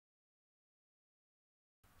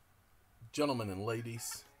Gentlemen and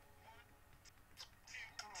ladies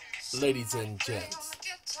and gents,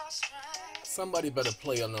 somebody better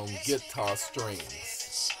play on them guitar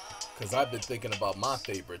strings, because I've been thinking about my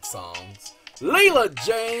favorite songs. Leela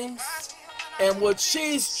James, and what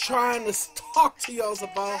she's trying to talk to y'all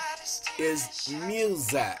about is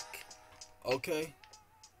music, okay?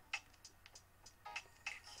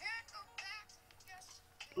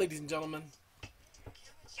 Ladies and gentlemen,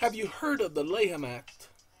 have you heard of the Lanham Act?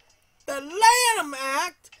 The Lanham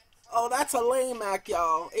Act? Oh, that's a lame act,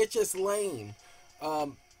 y'all. It's just lame.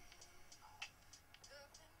 Lanham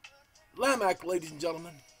Act, ladies and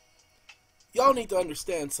gentlemen. Y'all need to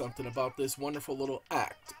understand something about this wonderful little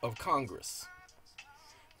act of Congress.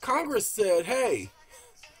 Congress said, hey,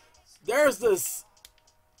 there's this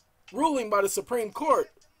ruling by the Supreme Court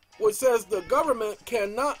which says the government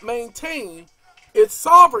cannot maintain its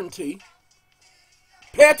sovereignty.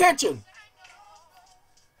 Pay attention.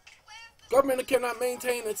 Government cannot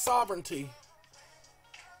maintain its sovereignty.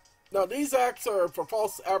 Now, these acts are for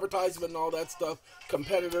false advertisement and all that stuff.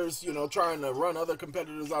 Competitors, trying to run other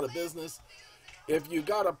competitors out of business. If you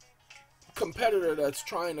got a competitor that's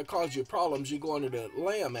trying to cause you problems, you go under the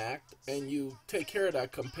Lanham Act and you take care of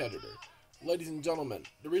that competitor. Ladies and gentlemen,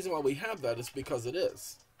 the reason why we have that is because it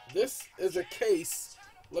is. This is a case.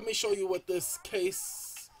 Let me show you what this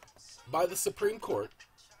case by the Supreme Court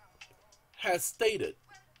has stated.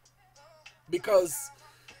 Because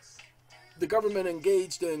the government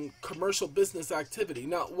engaged in commercial business activity.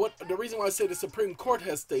 Now, the reason why I say the Supreme Court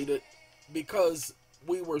has stated, because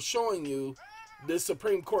we were showing you this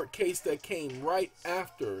Supreme Court case that came right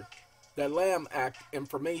after that Lanham Act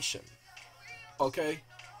information. Okay?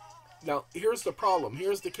 Now, here's the problem.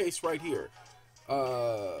 Here's the case right here.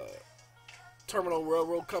 Terminal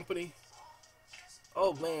Railroad Company.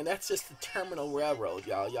 Oh, man, that's just the Terminal Railroad,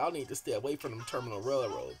 y'all. Y'all need to stay away from them Terminal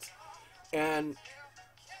Railroads. And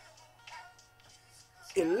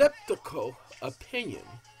elliptical opinion,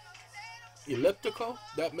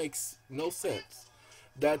 that makes no sense,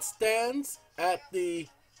 that stands at the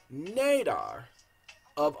nadir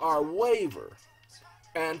of our waiver,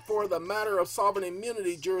 and for the matter of sovereign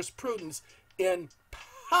immunity jurisprudence, in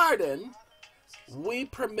pardon, we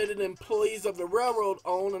permitted employees of the railroad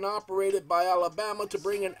owned and operated by Alabama to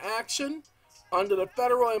bring an action under the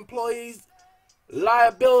Federal Employees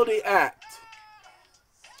Liability Act.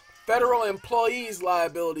 Federal Employees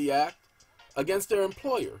Liability Act against their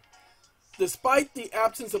employer, despite the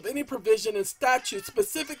absence of any provision in statute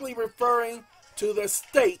specifically referring to the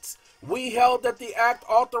states. We held that the act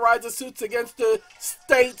authorizes suits against the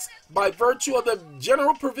states by virtue of the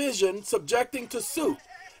general provision subjecting to suit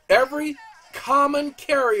every common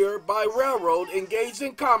carrier by railroad engaged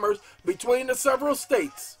in commerce between the several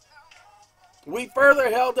states. We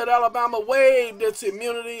further held that Alabama waived its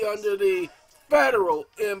immunity under the Federal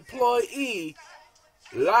Employee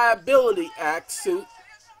Liability Act suit,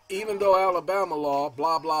 even though Alabama law,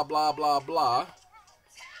 blah, blah, blah, blah, blah,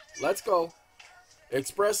 let's go,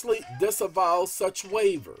 expressly disavows such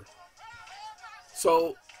waiver.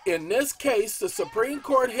 So, in this case, the Supreme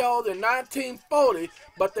Court held in 1940,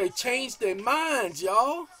 but they changed their minds,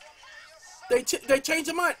 y'all. They changed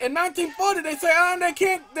their mind. In 1940, they say,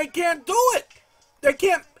 they can't do it. They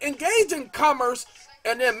can't engage in commerce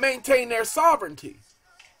and then maintain their sovereignty.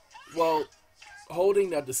 Well, holding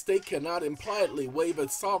that the state cannot impliedly waive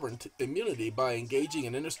its sovereign immunity by engaging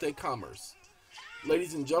in interstate commerce.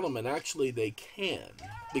 Ladies and gentlemen, actually they can,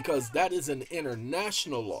 because that is an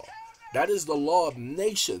international law. That is the law of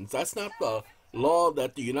nations. That's not the law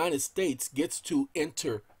that the United States gets to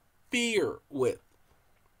interfere with.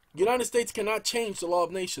 The United States cannot change the law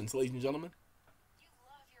of nations, ladies and gentlemen.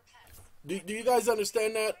 Do you guys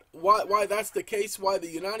understand that? Why that's the case? Why the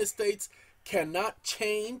United States cannot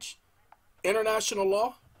change international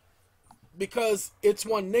law? Because it's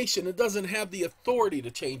one nation. It doesn't have the authority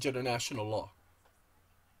to change international law.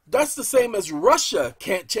 That's the same as Russia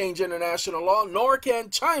can't change international law, nor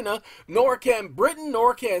can China, nor can Britain,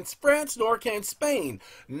 nor can France, nor can Spain.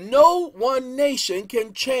 No one nation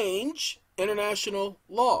can change international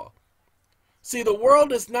law. See, the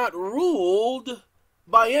world is not ruled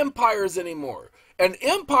by empires anymore. An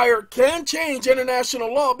empire can change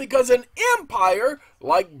international law because an empire,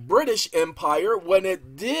 like British Empire, when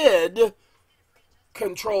it did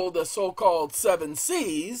control the so-called 7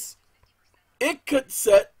 seas, it could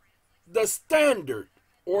set the standard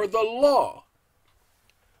or the law.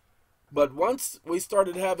 But once we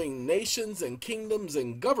started having nations and kingdoms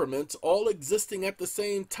and governments all existing at the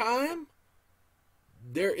same time,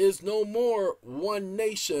 there is no more one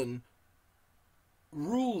nation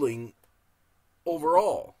ruling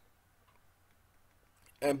overall.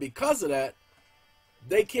 And because of that,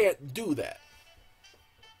 they can't do that.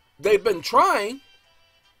 They've been trying.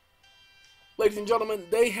 Ladies and gentlemen,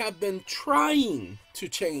 they have been trying to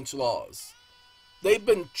change laws. They've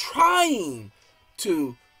been trying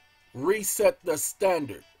to reset the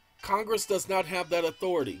standard. Congress does not have that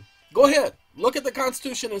authority. Go ahead, look at the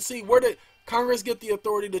Constitution and see, where did Congress get the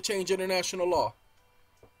authority to change international law?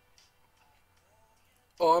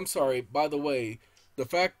 Oh, I'm sorry. By the way, the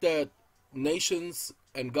fact that nations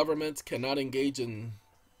and governments cannot engage in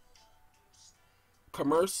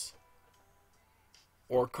commerce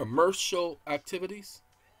or commercial activities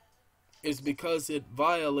is because it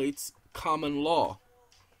violates common law.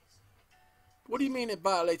 What do you mean it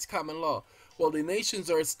violates common law? Well, the nations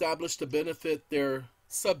are established to benefit their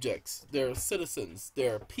subjects, their citizens,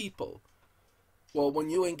 their people. Well, when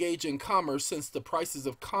you engage in commerce, since the prices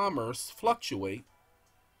of commerce fluctuate,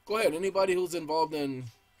 go ahead, anybody who's involved in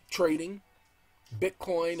trading,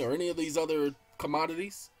 Bitcoin, or any of these other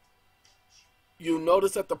commodities, you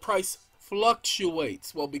notice that the price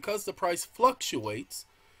fluctuates. Well, because the price fluctuates,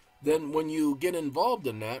 then when you get involved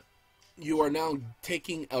in that, you are now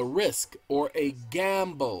taking a risk or a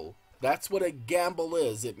gamble. That's what a gamble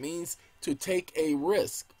is. It means to take a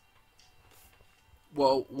risk.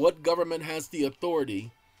 Well, what government has the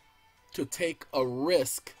authority to take a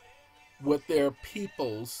risk with their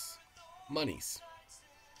people's monies?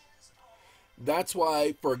 That's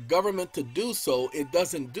why for government to do so, it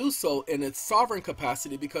doesn't do so in its sovereign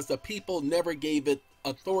capacity because the people never gave it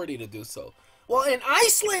authority to do so. Well, in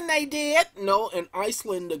Iceland they did. No, in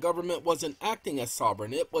Iceland the government wasn't acting as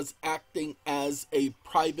sovereign. It was acting as a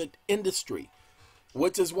private industry,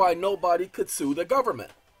 which is why nobody could sue the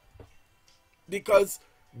government. Because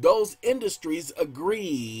those industries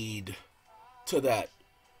agreed to that.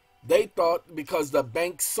 They thought because the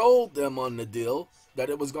bank sold them on the deal that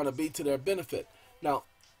it was going to be to their benefit. Now,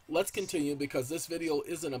 let's continue because this video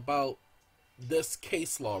isn't about this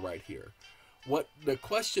case law right here. What the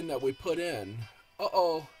question that we put in,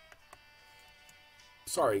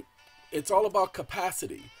 it's all about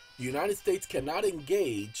capacity. The United States cannot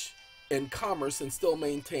engage in commerce and still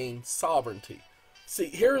maintain sovereignty. See,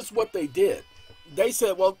 here's what they did. They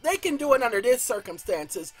said, well, they can do it under this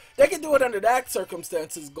circumstances. They can do it under that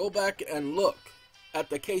circumstances. Go back and look at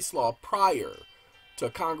the case law prior to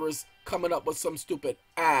Congress coming up with some stupid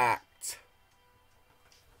act.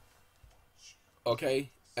 Okay?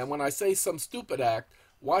 And when I say some stupid act,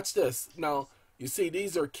 watch this. Now, you see,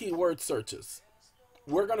 these are keyword searches.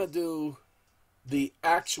 We're going to do the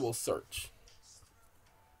actual search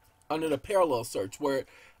under the parallel search where it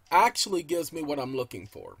actually gives me what I'm looking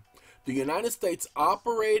for. The United States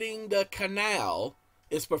operating the canal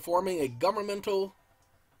is performing a governmental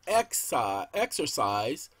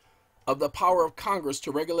exercise of the power of Congress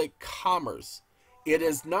to regulate commerce. It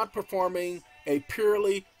is not performing a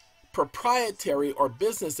purely proprietary or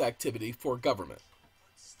business activity for government.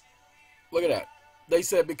 Look at that. They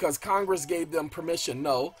said because Congress gave them permission.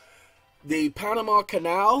 No, the Panama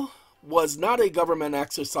Canal was not a government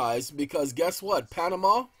exercise because guess what?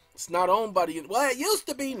 Panama, it's not owned by the... Well, it used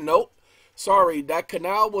to be. Nope. Sorry, that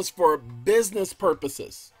canal was for business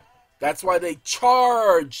purposes. That's why they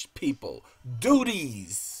charged people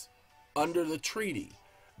duties under the treaty.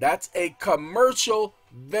 That's a commercial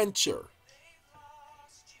venture.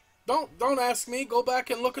 Don't ask me. Go back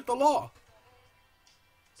and look at the law.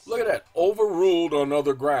 Look at that. Overruled on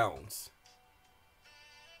other grounds.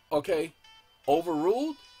 Okay.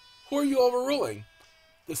 Overruled? Who are you overruling?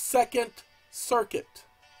 The Second Circuit.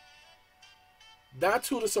 That's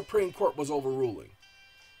who the Supreme Court was overruling.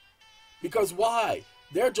 Because why?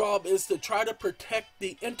 Their job is to try to protect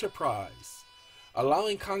the enterprise.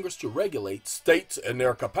 Allowing Congress to regulate states and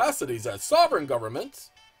their capacities as sovereign governments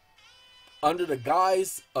under the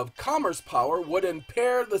guise of commerce power would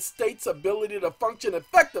impair the state's ability to function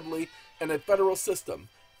effectively in a federal system.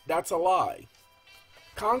 That's a lie.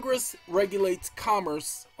 Congress regulates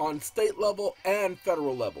commerce on state level and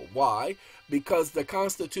federal level. Why? Because the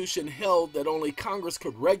Constitution held that only Congress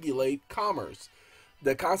could regulate commerce.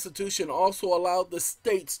 The Constitution also allowed the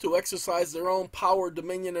states to exercise their own power,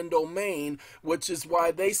 dominion, and domain, which is why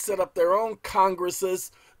they set up their own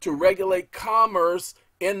Congresses to regulate commerce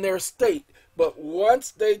in their state. But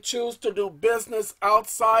once they choose to do business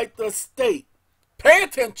outside the state, pay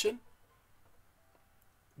attention,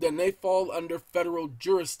 then they fall under federal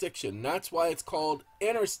jurisdiction. That's why it's called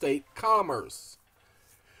interstate commerce.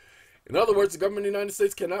 In other words, the government of the United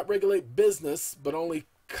States cannot regulate business, but only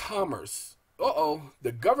commerce.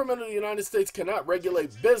 The government of the United States cannot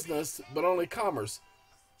regulate business, but only commerce.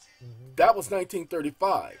 That was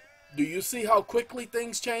 1935. Do you see how quickly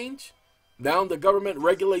things change? Now the government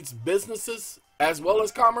regulates businesses as well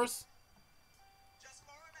as commerce.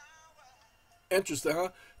 Interesting, huh?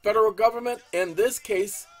 Federal government, in this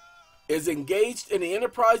case, is engaged in the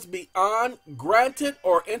enterprise beyond granted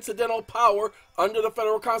or incidental power under the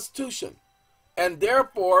federal Constitution, and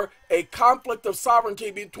therefore a conflict of sovereignty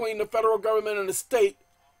between the federal government and the state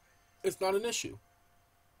is not an issue.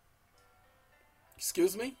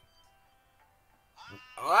 Excuse me?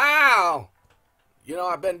 Wow! You know,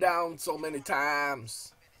 I've been down so many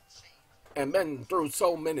times and been through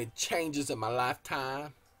so many changes in my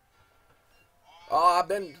lifetime. Oh, I've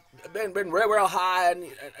been real high, and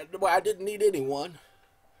I didn't need anyone.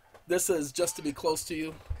 This is Just to Be Close to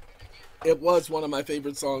You. It was one of my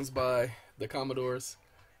favorite songs by the Commodores.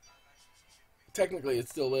 Technically, it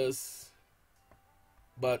still is,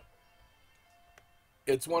 but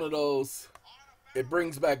it's one of those, it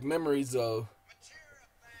brings back memories of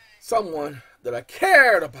someone that I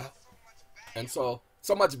cared about, and so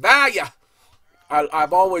much value.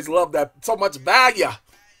 I've always loved that, so much value.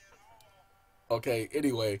 Okay,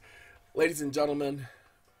 anyway, ladies and gentlemen,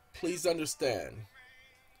 please understand,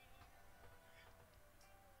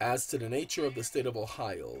 as to the nature of the state of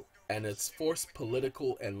Ohio and its forced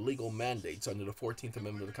political and legal mandates under the 14th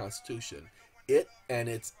Amendment of the Constitution, it and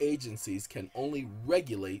its agencies can only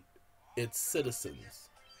regulate its citizens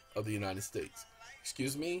of the United States.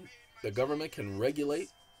 Excuse me, the government can regulate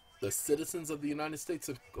the citizens of the United States?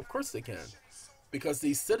 Of course they can, because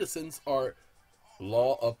these citizens are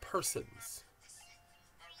law of persons.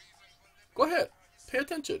 Go ahead, pay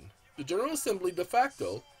attention. The General Assembly de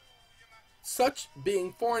facto, such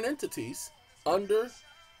being foreign entities under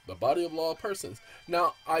the body of law of persons.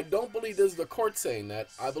 Now, I don't believe this is the court saying that.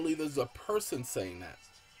 I believe this is a person saying that,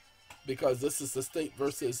 because this is the state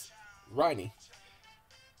versus Riney.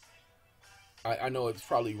 I know it's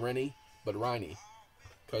probably Rennie, but Riney,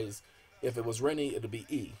 because if it was Rennie, it'd be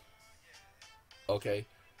E. Okay,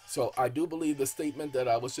 so I do believe the statement that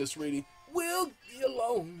I was just reading, we'll be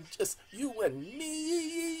alone, just you and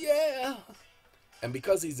me, yeah. And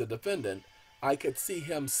because he's a defendant, I could see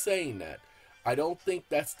him saying that. I don't think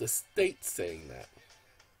that's the state saying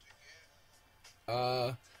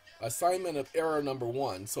that. Assignment of error number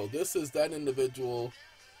 1. So this is that individual.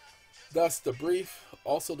 Thus, the brief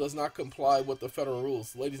also does not comply with the federal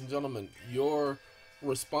rules. Ladies and gentlemen, your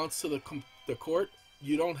response to the court,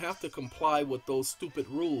 you don't have to comply with those stupid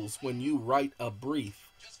rules when you write a brief.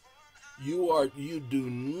 You do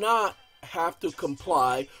not have to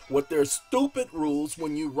comply with their stupid rules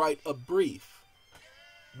when you write a brief.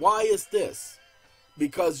 Why is this?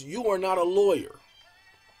 Because you are not a lawyer.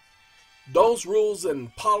 Those rules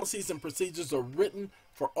and policies and procedures are written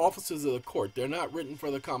for officers of the court. They're not written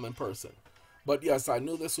for the common person. But yes, I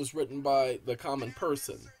knew this was written by the common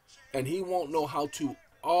person, and he won't know how to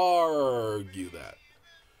argue that.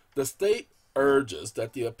 The state urges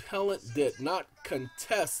that the appellant did not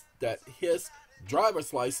contest that his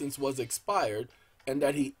driver's license was expired and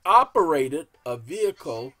that he operated a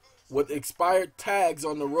vehicle with expired tags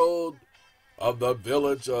on the road of the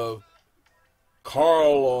village of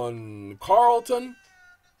Carrollton,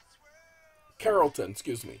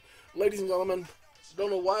 excuse me. Ladies and gentlemen, don't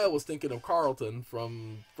know why I was thinking of Carlton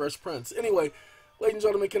from Fresh Prince. Anyway, ladies and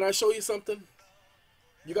gentlemen, can I show you something?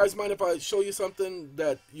 You guys mind if I show you something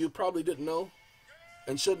that you probably didn't know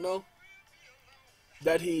and should know?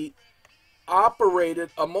 That he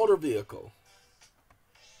operated a motor vehicle.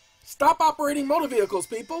 Stop operating motor vehicles,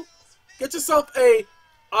 people. Get yourself a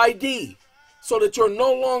ID so that you're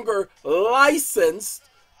no longer licensed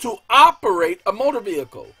to operate a motor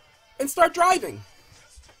vehicle, and start driving.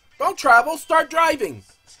 Don't travel, start driving.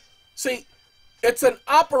 See, it's an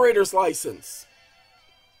operator's license.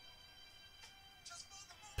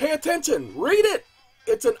 Pay attention, read it.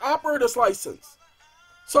 It's an operator's license.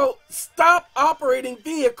 So stop operating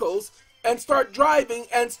vehicles and start driving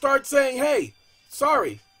and start saying, hey,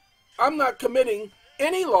 sorry, I'm not committing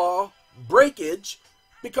any law breakage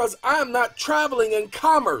because I am not traveling in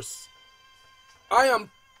commerce. I am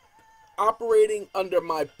operating under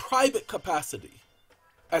my private capacity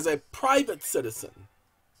as a private citizen.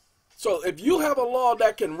 So if you have a law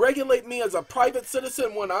that can regulate me as a private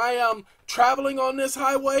citizen when I am traveling on this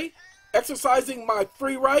highway, exercising my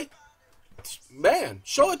free right, man,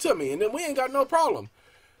 show it to me, and then we ain't got no problem.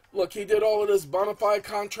 Look, he did all of this bona fide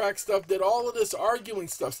contract stuff, did all of this arguing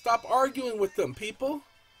stuff. Stop arguing with them, people.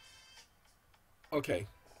 Okay,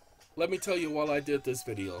 let me tell you while I did this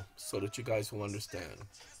video so that you guys will understand.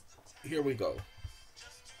 Here we go.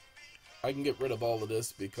 I can get rid of all of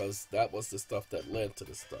this because that was the stuff that led to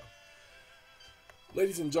the stuff.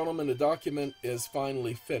 Ladies and gentlemen, the document is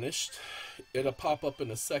finally finished. It'll pop up in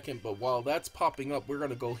a second, but while that's popping up, we're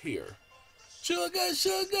going to go here. Sugar,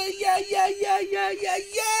 sugar, yeah, yeah, yeah, yeah, yeah,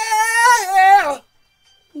 yeah!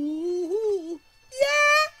 Ooh, yeah,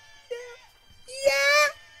 yeah, yeah,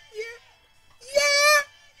 yeah,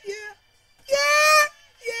 yeah, yeah,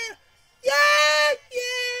 yeah, yeah,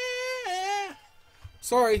 yeah.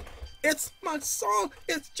 Sorry, it's my song.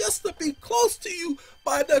 It's Just to Be Close to You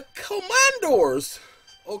by the Commandors.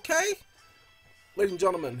 Okay? Ladies and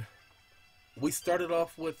gentlemen, we started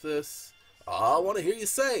off with this. I want to hear you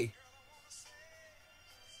say.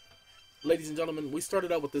 Ladies and gentlemen, we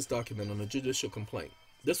started out with this document on a judicial complaint.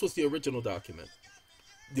 This was the original document.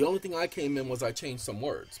 The only thing I came in was I changed some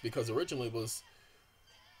words, because originally it was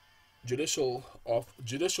judicial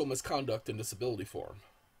misconduct in disability form.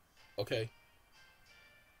 Okay?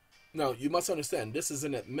 Now, you must understand, this is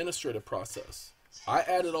an administrative process. I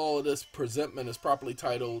added all of this. Presentment is properly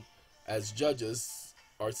titled as judges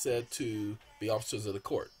are said to be officers of the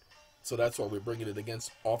court. So that's why we're bringing it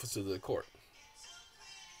against officers of the court.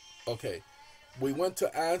 Okay, we went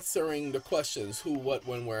to answering the questions who, what,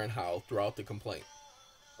 when, where, and how throughout the complaint.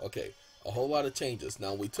 Okay, a whole lot of changes.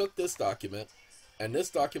 Now, we took this document, and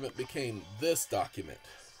this document became this document.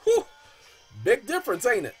 Whew! Big difference,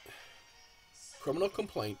 ain't it? Criminal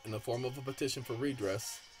complaint in the form of a petition for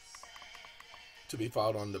redress to be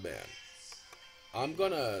filed on demand. I'm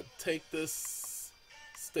going to take this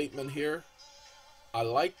statement here. I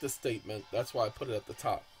like the statement. That's why I put it at the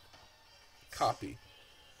top. Copy.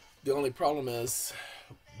 The only problem is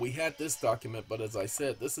we had this document, but as I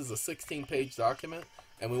said, this is a 16-page document,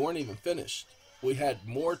 and we weren't even finished. We had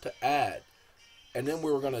more to add, and then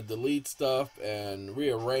we were going to delete stuff and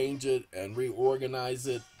rearrange it and reorganize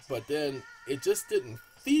it, but then it just didn't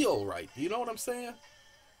feel right. Do you know what I'm saying?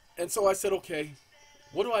 And so I said, okay,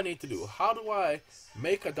 what do I need to do? How do I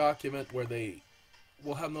make a document where they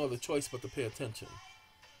will have no other choice but to pay attention?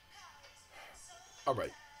 All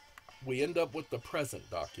right. We end up with the present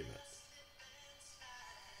document.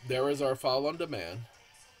 There is our file on demand.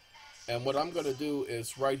 And what I'm going to do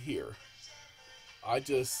is right here. I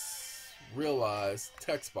just realized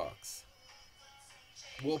text box.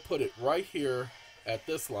 We'll put it right here at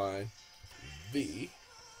this line, V.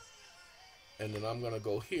 And then I'm going to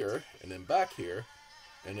go here and then back here.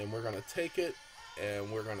 And then we're going to take it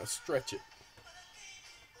and we're going to stretch it.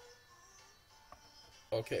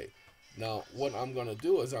 Okay. Now, what I'm going to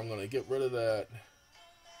do is I'm going to get rid of that.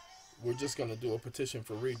 We're just going to do a petition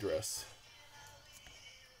for redress.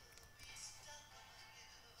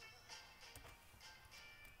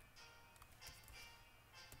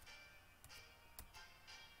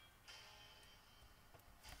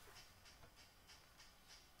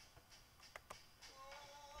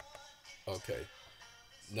 Okay.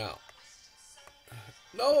 Now.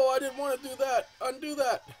 No, I didn't want to do that. Undo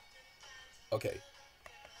that. Okay.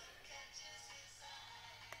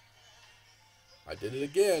 I did it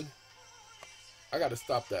again. I got to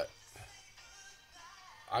stop that.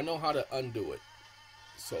 I know how to undo it.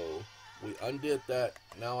 So we undid that.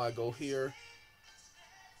 Now I go here.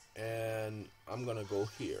 And I'm going to go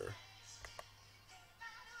here.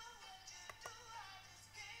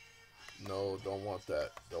 No, don't want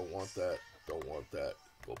that. Don't want that. Don't want that.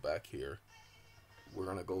 Go back here. We're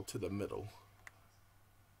going to go to the middle.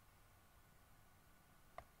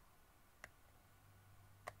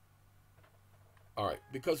 Alright,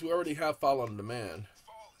 because we already have file on demand,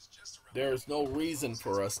 there's no reason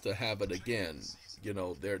for us to have it again. You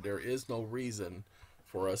know, there is no reason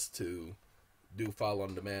for us to do file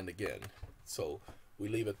on demand again. So we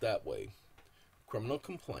leave it that way. Criminal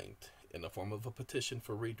complaint in the form of a petition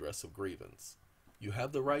for redress of grievance. You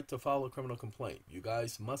have the right to file a criminal complaint. You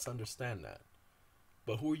guys must understand that.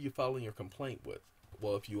 But who are you filing your complaint with?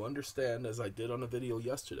 Well, if you understand, as I did on a video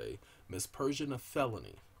yesterday, mispersion of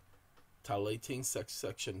felony. Title 18,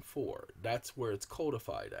 Section 4. That's where it's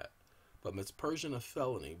codified at. But mispersion of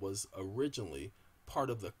felony was originally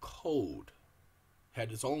part of the code.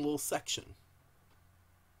 Had its own little section.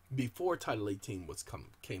 Before Title 18 was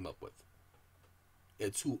came up with.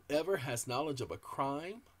 It's whoever has knowledge of a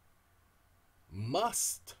crime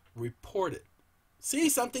must report it. See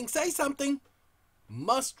something, say something.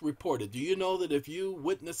 Must report it. Do you know that if you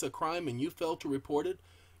witness a crime and you fail to report it,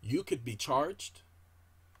 you could be charged?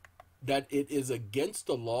 That it is against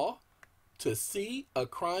the law to see a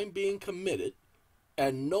crime being committed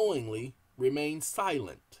and knowingly remain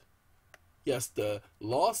silent. Yes, the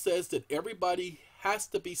law says that everybody has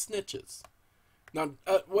to be snitches. Now,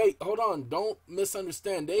 wait, hold on. Don't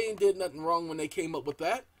misunderstand. They ain't did nothing wrong when they came up with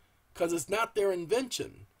that, because it's not their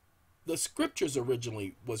invention. The scriptures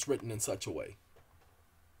originally was written in such a way.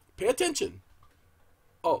 Pay attention.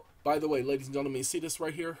 Oh, by the way, ladies and gentlemen, you see this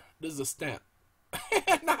right here? This is a stamp.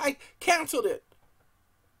 And I canceled it.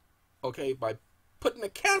 Okay, by putting a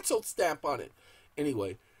canceled stamp on it.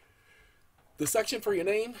 Anyway, the section for your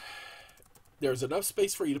name, there's enough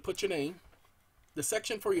space for you to put your name. The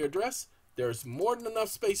section for your address, there's more than enough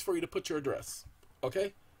space for you to put your address.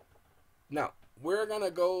 Okay? Now, we're going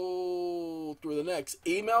to go through the next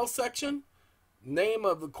email section. Name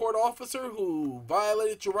of the court officer who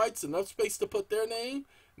violated your rights, enough space to put their name.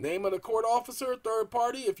 Name of the court officer, third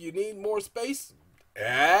party, if you need more space,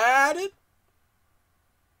 add it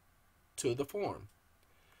to the form.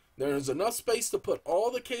 There's enough space to put all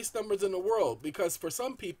the case numbers in the world, because for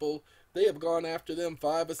some people, they have gone after them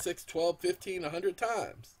 5 or 6, 12, 15, 100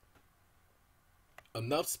 times.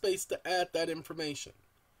 Enough space to add that information.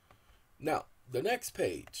 Now, the next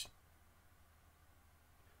page.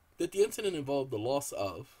 Did the incident involve the loss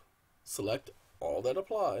of, select all that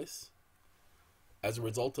applies, as a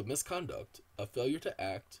result of misconduct, a failure to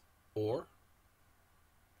act, or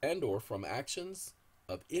from actions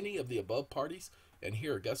of any of the above parties? And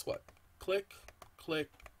here, guess what? Click,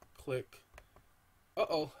 click, click.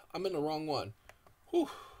 Uh-oh, I'm in the wrong one.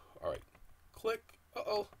 Whew. All right. Click.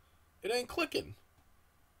 Uh-oh. It ain't clicking.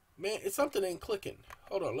 Man, something ain't clicking.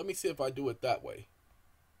 Hold on, let me see if I do it that way.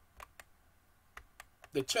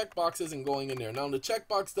 The checkbox isn't going in there. Now, the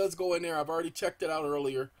checkbox does go in there. I've already checked it out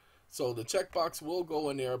earlier. So the checkbox will go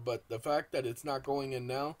in there, but the fact that it's not going in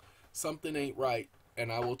now, something ain't right.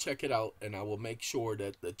 And I will check it out, and I will make sure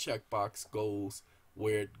that the checkbox goes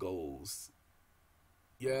where it goes.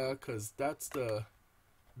 Yeah, because that's the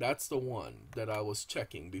one that I was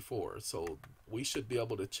checking before. So we should be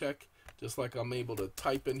able to check, just like I'm able to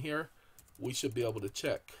type in here, we should be able to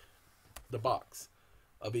check the box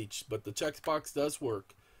of each. But the checkbox does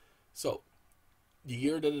work. So the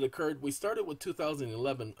year that it occurred, we started with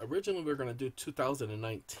 2011. Originally, we were going to do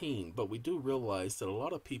 2019, but we do realize that a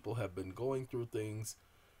lot of people have been going through things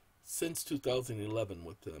since 2011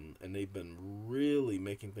 with them, and they've been really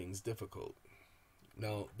making things difficult.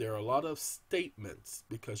 Now, there are a lot of statements,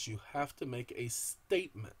 because you have to make a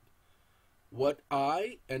statement. What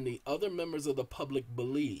I and the other members of the public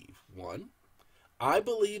believe. One, I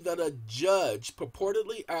believe that a judge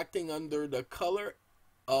purportedly acting under the color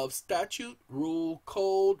of statute, rule,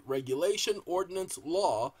 code, regulation, ordinance,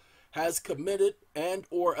 law has committed and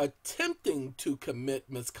or attempting to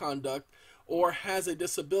commit misconduct or has a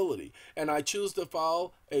disability, and I choose to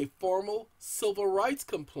file a formal civil rights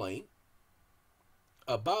complaint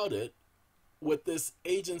about it with this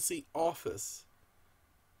agency office.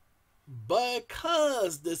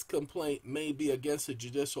 Because this complaint may be against a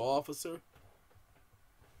judicial officer.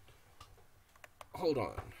 Hold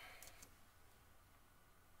on.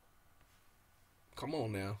 Come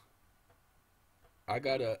on now. I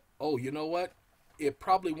gotta, oh, you know what? It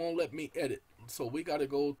probably won't let me edit. So we gotta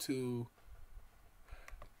go to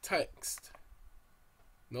text.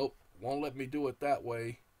 Nope, won't let me do it that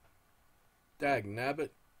way. Dag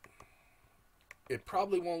nabbit. It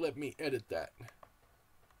probably won't let me edit that,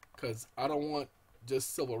 because I don't want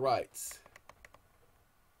just civil rights.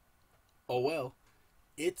 Oh well.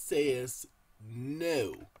 It says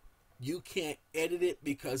no. You can't edit it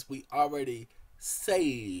because we already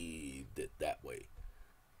saved it that way.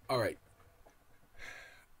 Alright.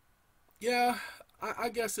 Yeah, I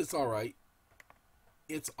guess it's alright.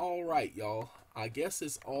 It's alright, y'all. I guess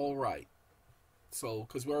it's alright. So,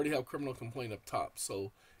 because we already have criminal complaint up top,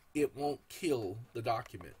 so it won't kill the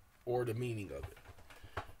document or the meaning of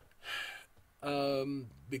it.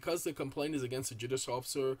 Because the complaint is against a judicial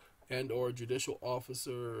officer and or a judicial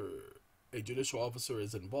officer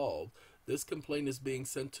is involved, this complaint is being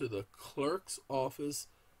sent to the clerk's office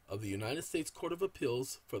of the United States Court of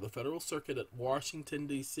Appeals for the Federal Circuit at Washington,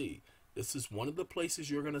 D.C. This is one of the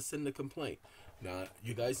places you're going to send the complaint. Now,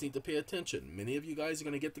 you guys need to pay attention. Many of you guys are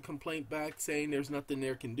going to get the complaint back saying there's nothing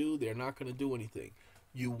they can do. They're not going to do anything.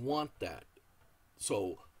 You want that.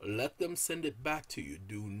 So let them send it back to you.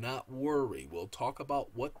 Do not worry. We'll talk about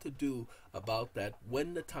what to do about that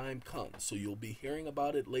when the time comes. So you'll be hearing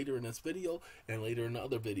about it later in this video and later in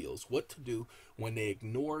other videos. What to do when they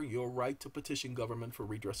ignore your right to petition government for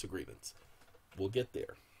redress of grievance. We'll get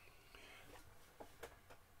there.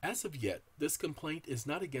 As of yet, this complaint is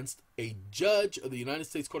not against a judge of the United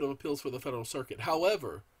States Court of Appeals for the Federal Circuit.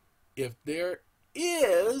 However, if there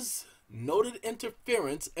is noted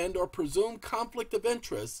interference and or presumed conflict of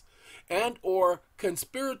interest and or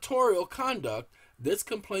conspiratorial conduct, this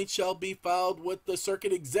complaint shall be filed with the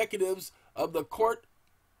circuit executives of the court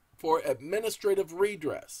for administrative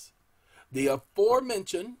redress. The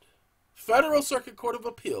aforementioned Federal Circuit Court of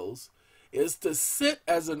Appeals is to sit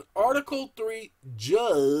as an Article 3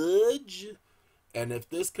 judge, and if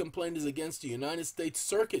this complaint is against a United States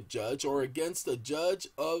Circuit Judge or against a judge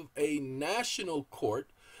of a national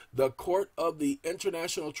court, the Court of the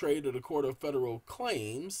International Trade or the Court of Federal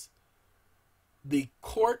Claims, the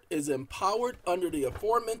court is empowered under the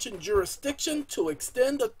aforementioned jurisdiction to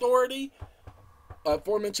extend authority,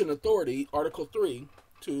 Article 3,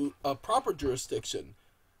 to a proper jurisdiction,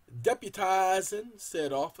 deputizing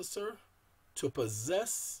said officer to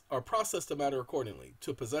possess or process the matter accordingly,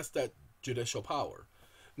 to possess that judicial power.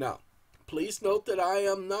 Now, please note that I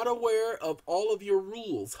am not aware of all of your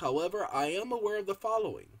rules. However, I am aware of the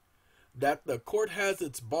following: that the court has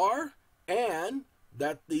its bar and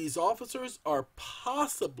that these officers are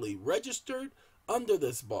possibly registered under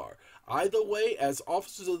this bar. Either way, as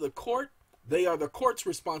officers of the court, they are the court's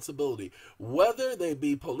responsibility, whether they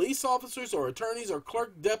be police officers or attorneys or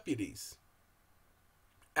clerk deputies.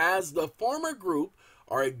 As the former group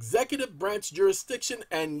are executive branch jurisdiction,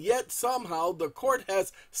 and yet somehow the court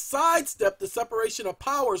has sidestepped the separation of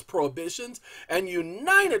powers prohibitions and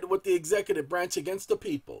united with the executive branch against the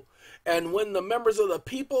people. And when the members of the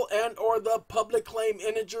people and or the public claim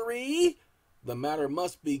injury, the matter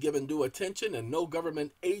must be given due attention, and no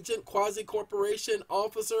government agent, quasi-corporation,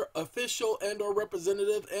 officer, official, and or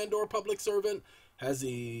representative and or public servant has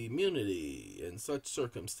immunity in such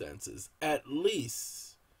circumstances. At least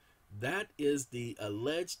that is the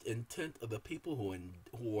alleged intent of the people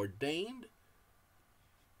who ordained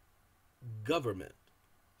government.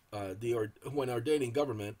 When ordaining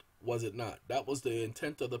government, was it not? That was the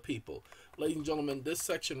intent of the people. Ladies and gentlemen, this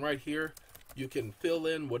section right here, you can fill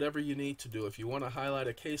in whatever you need to do. If you want to highlight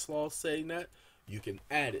a case law saying that, you can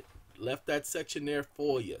add it. Left that section there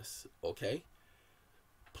for you, okay?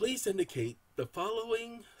 Please indicate the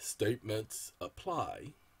following statements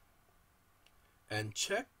apply and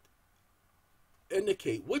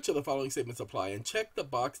indicate which of the following statements apply and check the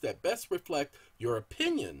box that best reflect your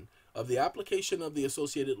opinion of the application of the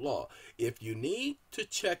associated law. If you need to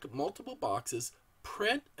check multiple boxes,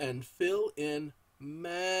 print and fill in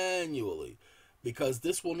manually, because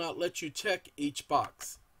this will not let you check each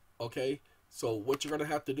box, okay? So what you're going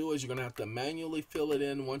to have to do is you're going to have to manually fill it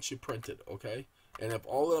in once you print it, okay? And if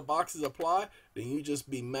all of the boxes apply, then you just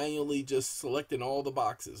be manually just selecting all the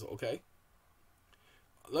boxes, okay?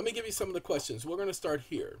 Let me give you some of the questions. We're going to start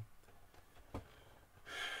here.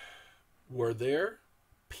 Were there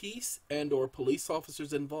peace and or police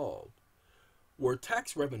officers involved? Were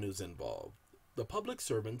tax revenues involved? The public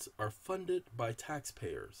servants are funded by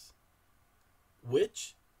taxpayers,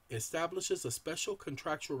 which establishes a special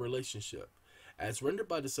contractual relationship as rendered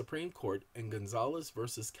by the Supreme Court in Gonzalez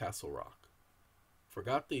versus Castle Rock.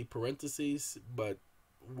 Forgot the parentheses, but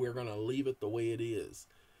we're going to leave it the way it is.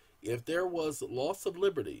 If there was loss of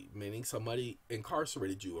liberty, meaning somebody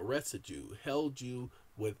incarcerated you, arrested you, held you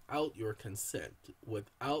without your consent,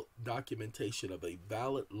 without documentation of a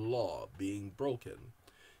valid law being broken,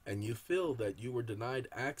 and you feel that you were denied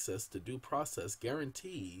access to due process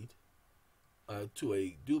guaranteed,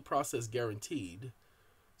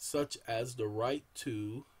 such as the right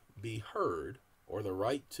to be heard, or the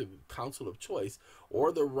right to counsel of choice,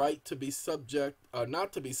 or the right to be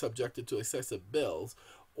not to be subjected to excessive bills,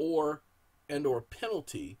 or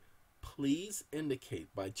penalty, please indicate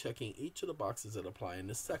by checking each of the boxes that apply in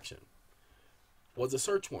this section. Was a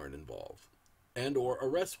search warrant involved and or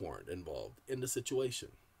arrest warrant involved in the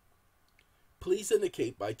situation? Please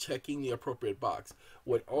indicate by checking the appropriate box.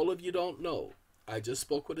 What all of you don't know, I just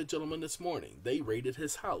spoke with a gentleman this morning. They raided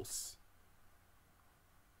his house.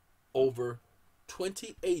 Over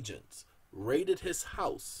 20 agents raided his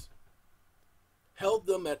house, held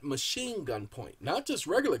them at machine gun point, not just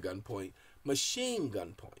regular gunpoint, machine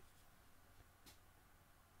gun point,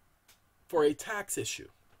 for a tax issue.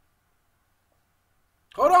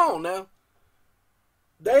 Hold on now.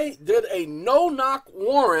 They did a no-knock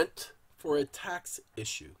warrant for a tax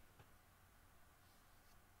issue.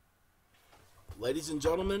 Ladies and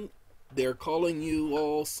gentlemen, they're calling you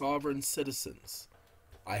all sovereign citizens.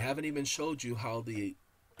 I haven't even showed you how the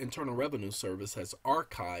Internal Revenue Service has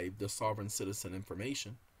archived the sovereign citizen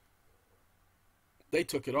information. They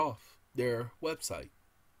took it off their website.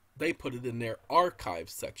 They put it in their archive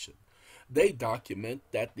section. They document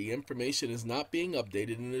that the information is not being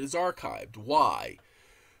updated and it is archived. Why?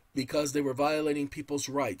 Because they were violating people's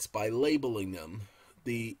rights by labeling them.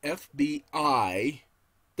 The FBI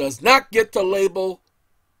does not get to label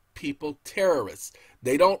people terrorists.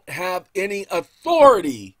 They don't have any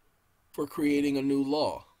authority for creating a new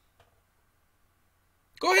law.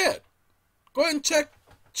 Go ahead. Go ahead and check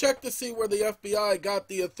Check to see where the FBI got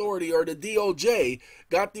the authority, or the DOJ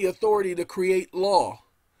got the authority to create law.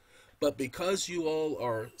 But because you all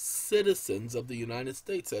are citizens of the United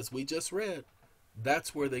States, as we just read,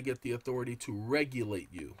 that's where they get the authority to regulate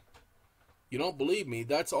you. You don't believe me?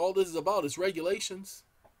 That's all this is about, is regulations.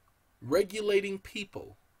 Regulating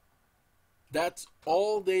people. That's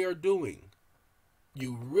all they are doing.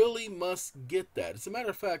 You really must get that. As a matter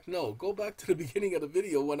of fact, no, go back to the beginning of the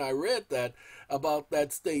video when I read that about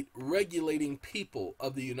that state regulating people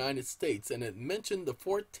of the United States, and it mentioned the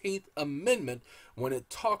 14th Amendment when it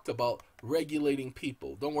talked about regulating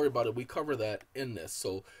people. Don't worry about it. We cover that in this.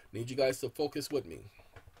 So need you guys to focus with me.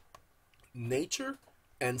 Nature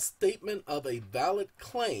and statement of a valid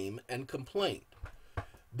claim and complaint.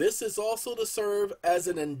 This is also to serve as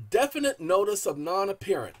an indefinite notice of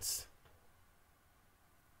non-appearance.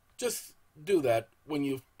 Just do that when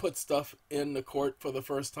you put stuff in the court for the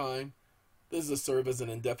first time. This is to serve as an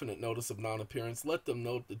indefinite notice of non-appearance. Let them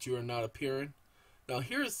know that you are not appearing. Now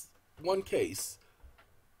here's one case.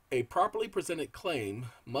 A properly presented claim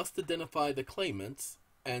must identify the claimants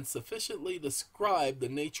and sufficiently describe the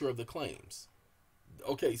nature of the claims.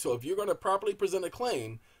 Okay, so if you're going to properly present a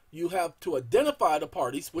claim, you have to identify the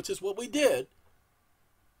parties, which is what we did.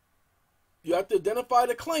 You have to identify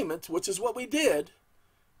the claimants, which is what we did.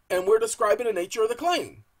 And we're describing the nature of the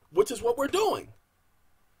claim, which is what we're doing.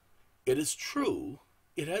 It is true,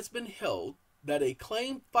 it has been held that a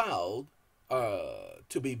claim filed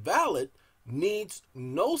to be valid needs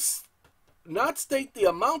not state the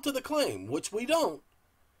amount of the claim, which we don't.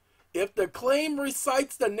 If the claim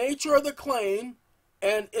recites the nature of the claim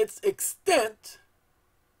and its extent,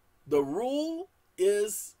 the rule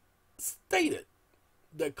is stated.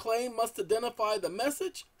 The claim must identify the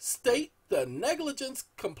message, state the negligence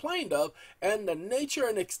complained of, and the nature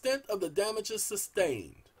and extent of the damages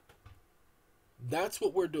sustained. That's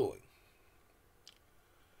what we're doing.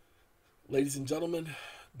 Ladies and gentlemen,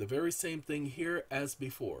 the very same thing here as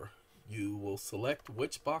before. You will select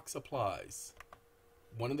which box applies.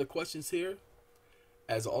 One of the questions here,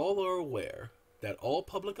 as all are aware that all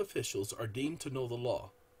public officials are deemed to know the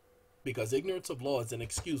law, because ignorance of law is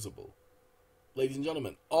inexcusable. Ladies and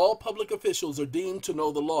gentlemen, all public officials are deemed to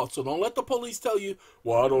know the law. So don't let the police tell you,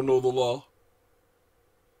 well, I don't know the law.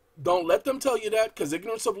 Don't let them tell you that, because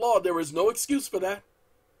ignorance of law, there is no excuse for that.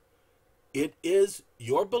 It is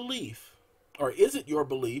your belief, or is it your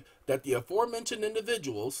belief, that the aforementioned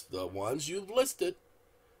individuals, the ones you've listed,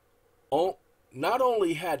 not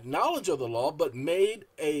only had knowledge of the law, but made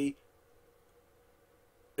it's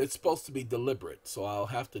supposed to be deliberate, so I'll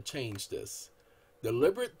have to change this.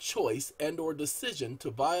 Deliberate choice and or decision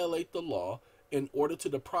to violate the law in order to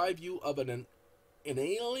deprive you of an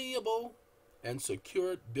inalienable and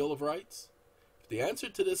secured Bill of Rights? If the answer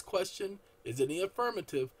to this question is in the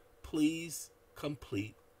affirmative, please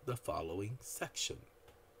complete the following section.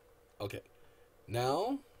 Okay,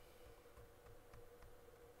 now,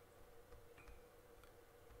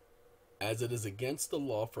 as it is against the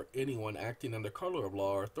law for anyone acting under color of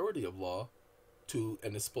law or authority of law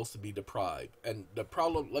and is supposed to be deprived. And the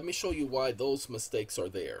problem, let me show you why those mistakes are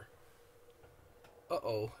there.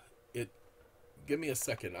 Give me a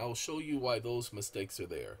second. I'll show you why those mistakes are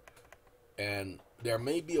there. And there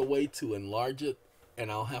may be a way to enlarge it,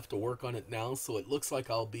 and I'll have to work on it now. So it looks like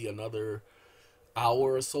I'll be another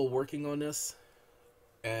hour or so working on this.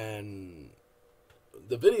 And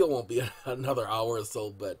the video won't be another hour or so,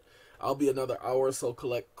 but I'll be another hour or so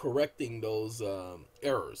correcting those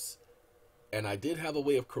errors. And I did have a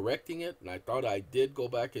way of correcting it, and I thought I did go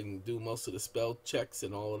back and do most of the spell checks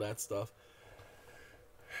and all of that stuff.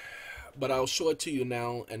 But I'll show it to you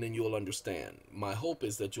now, and then you'll understand. My hope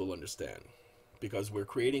is that you'll understand, because we're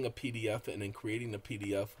creating a PDF, and in creating the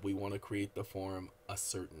PDF, we want to create the form a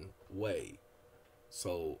certain way.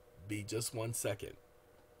 So be just 1 second.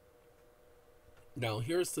 Now,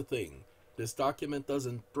 here's the thing. This document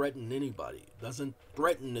doesn't threaten anybody. It doesn't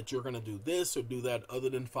threaten that you're going to do this or do that other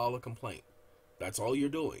than file a complaint. That's all you're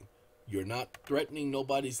doing. You're not threatening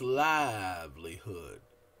nobody's livelihood.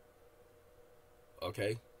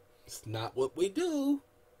 Okay? It's not what we do.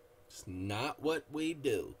 It's not what we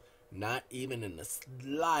do. Not even in the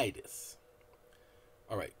slightest.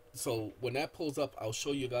 Alright, so when that pulls up, I'll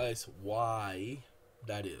show you guys why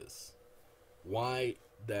that is. Why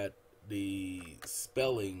that the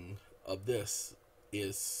spelling of this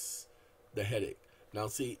is the headache. Now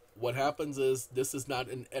see, what happens is this is not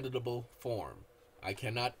an editable form. I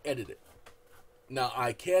cannot edit it. Now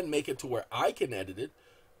I can make it to where I can edit it,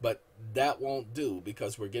 but that won't do,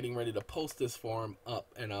 because we're getting ready to post this form up,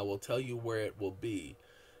 and I will tell you where it will be.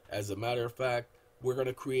 As a matter of fact, we're going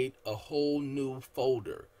to create a whole new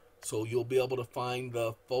folder. So you'll be able to find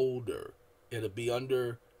the folder. It'll be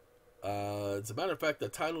under, as a matter of fact, the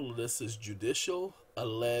title of this is Judicial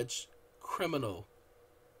Alleged Criminal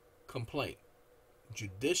Complaint.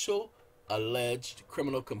 Judicial Alleged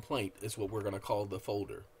Criminal Complaint is what we're going to call the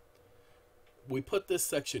folder. We put this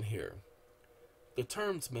section here. The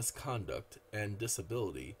terms misconduct and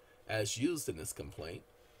disability as used in this complaint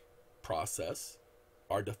process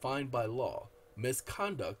are defined by law.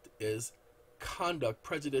 Misconduct is conduct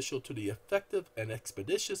prejudicial to the effective and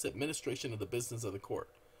expeditious administration of the business of the court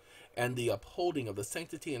and the upholding of the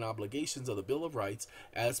sanctity and obligations of the Bill of Rights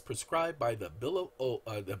as prescribed by the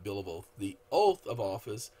the oath of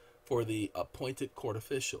office for the appointed court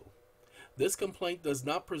official. This complaint does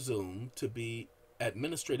not presume to be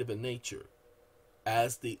administrative in nature,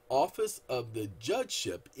 as the office of the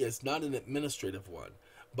judgeship is not an administrative one,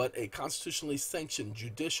 but a constitutionally sanctioned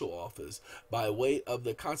judicial office by way of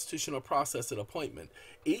the constitutional process and appointment.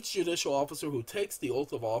 Each judicial officer who takes the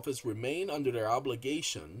oath of office remain under their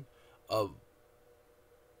obligation of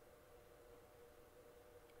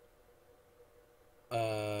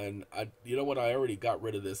you know what, I already got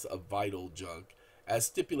rid of this, of vital junk, as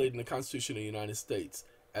stipulated in the Constitution of the United States,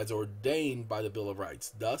 as ordained by the Bill of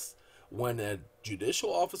Rights. Thus, when a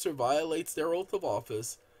judicial officer violates their oath of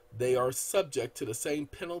office, they are subject to the same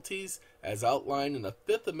penalties as outlined in the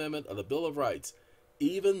Fifth Amendment of the Bill of Rights,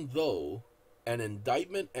 even though an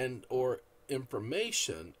indictment and or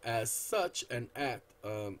information as such an act,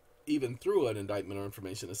 even through an indictment or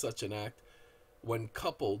information as such an act, when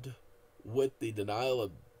coupled with the denial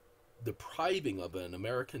of depriving of an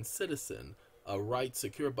American citizen a right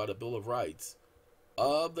secured by the Bill of Rights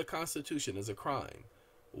of the Constitution, is a crime,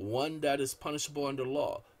 one that is punishable under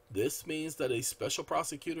law. This means that a special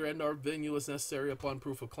prosecutor and/or venue is necessary upon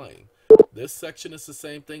proof of claim. This section is the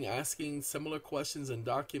same thing, asking similar questions and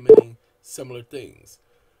documenting similar things.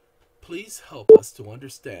 Please help us to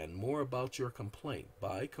understand more about your complaint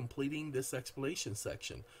by completing this explanation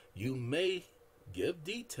section. You may give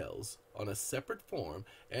details on a separate form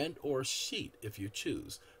and/or sheet if you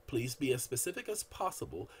choose. Please be as specific as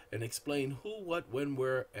possible and explain who, what, when,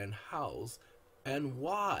 where, and hows and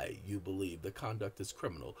why you believe the conduct is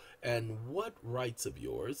criminal, and what rights of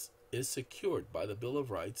yours is secured by the Bill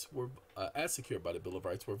of Rights as secured by the Bill of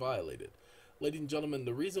Rights were violated. Ladies and gentlemen,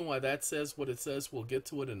 the reason why that says what it says, we'll get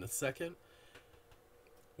to it in a second.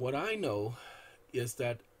 What I know is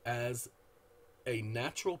that as a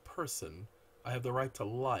natural person, I have the right to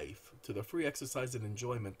life, to the free exercise and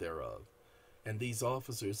enjoyment thereof. And these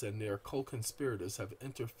officers and their co-conspirators have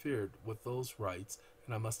interfered with those rights,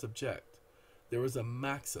 and I must object. There is a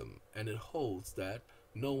maxim, and it holds that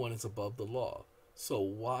no one is above the law. So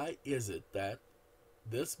why is it that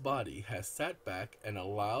this body has sat back and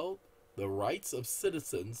allowed the rights of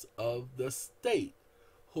citizens of the state,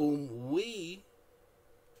 whom we,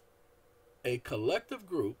 a collective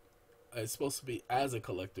group, it's supposed to be as a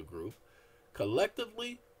collective group,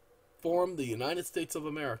 collectively form the United States of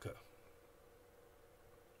America,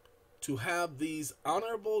 to have these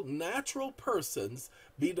honorable natural persons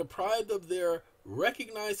be deprived of their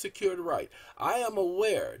recognized secured right? I am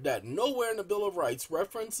aware that nowhere in the Bill of Rights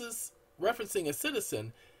referencing a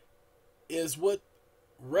citizen is what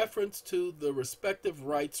reference to the respective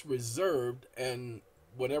rights reserved, and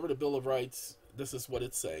whenever the Bill of Rights, this is what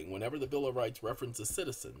it's saying, whenever the Bill of Rights references a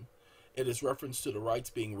citizen, it is reference to the rights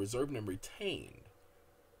being reserved and retained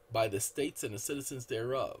by the states and the citizens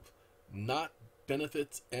thereof, not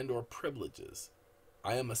benefits and or privileges.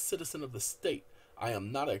 I am a citizen of the state. I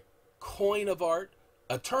am not a coin of art,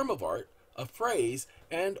 a term of art, a phrase,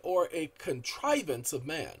 and or a contrivance of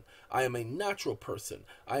man. I am a natural person.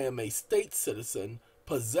 I am a state citizen,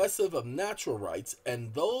 possessive of natural rights,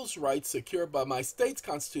 and those rights secured by my state's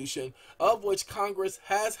constitution, of which Congress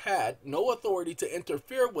has had no authority to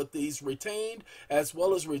interfere with these retained as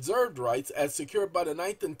well as reserved rights as secured by the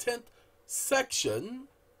 9th and 10th section.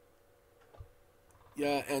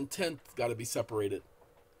 Yeah, and 10th got to be separated.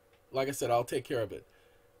 Like I said, I'll take care of it.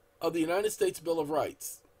 Of the United States Bill of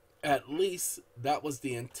Rights. At least that was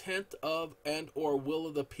the intent of and or will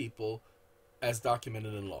of the people as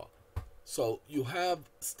documented in law. So you have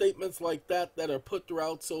statements like that that are put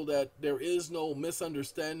throughout so that there is no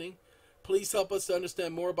misunderstanding. Please help us to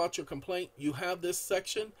understand more about your complaint. You have this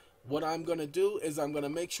section. What I'm going to do is I'm going to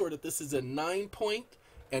make sure that this is a 9-point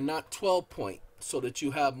and not 12-point, so that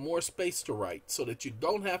you have more space to write, so that you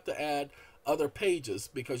don't have to add other pages,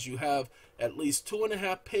 because you have at least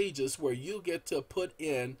 2.5 pages where you get to put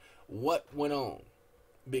in what went on.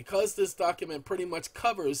 Because this document pretty much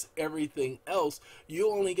covers everything else, you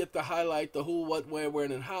only get to highlight the who, what, where,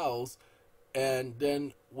 when, and hows And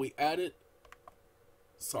then we added,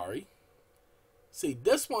 sorry. See,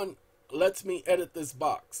 this one lets me edit this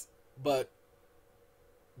box, but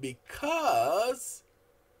because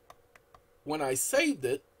when I saved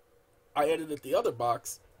it, I edited the other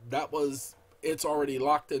box, it's already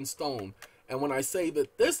locked in stone. And when I save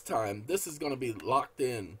it this time, this is going to be locked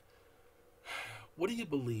in. What do you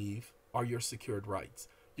believe are your secured rights?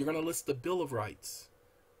 You're going to list the Bill of Rights.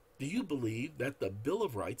 Do you believe that the Bill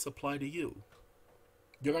of Rights apply to you?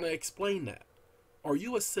 You're going to explain that. Are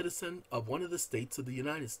you a citizen of one of the states of the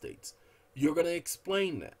United States? You're going to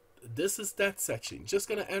explain that. This is that section. Just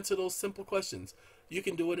going to answer those simple questions. You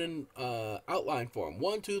can do it in outline form.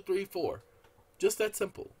 1, 2, 3, 4. Just that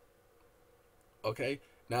simple. Okay?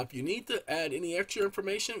 Now, if you need to add any extra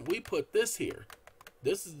information, we put this here.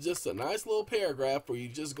 This is just a nice little paragraph where you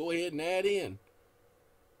just go ahead and add in.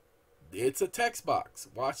 It's a text box.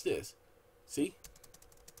 Watch this. See?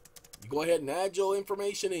 You go ahead and add your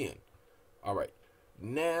information in. All right.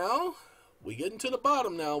 Now, we're getting to the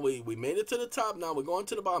bottom now. We made it to the top. Now we're going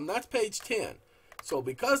to the bottom. That's page 10. So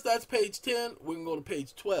because that's page 10, we're going to go to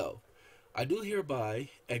page 12. I do hereby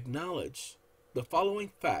acknowledge the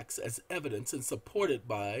following facts as evidence and supported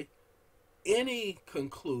by any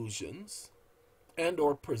conclusions and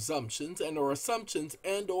or presumptions and or assumptions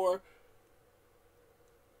and or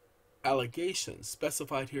allegations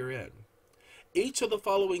specified herein. Each of the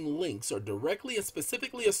following links are directly and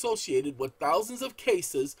specifically associated with thousands of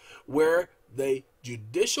cases where the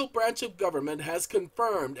judicial branch of government has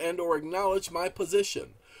confirmed and or acknowledged my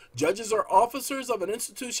position. Judges are officers of an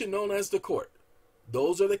institution known as the court.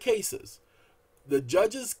 Those are the cases. The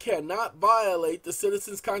judges cannot violate the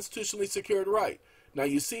citizen's constitutionally secured right. Now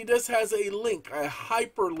you see this has a link, a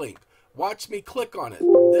hyperlink. Watch me click on it.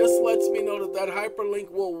 This lets me know that that hyperlink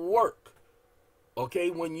will work. Okay,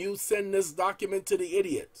 when you send this document to the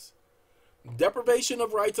idiots. Deprivation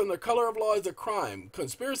of rights under color of law is a crime.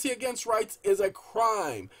 Conspiracy against rights is a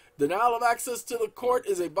crime. Denial of access to the court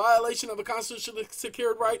is a violation of a constitutionally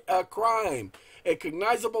secured right, a crime. A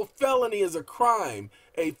cognizable felony is a crime.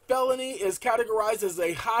 A felony is categorized as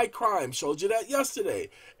a high crime. Showed you that yesterday.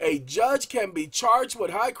 A judge can be charged with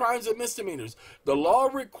high crimes and misdemeanors. The law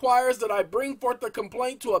requires that I bring forth a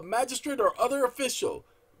complaint to a magistrate or other official.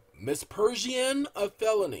 Mispersion of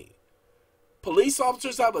felony. Police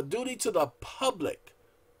officers have a duty to the public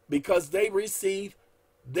because they receive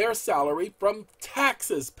their salary from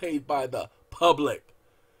taxes paid by the public.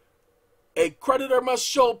 A creditor must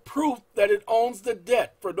show proof that it owns the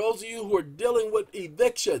debt. For those of you who are dealing with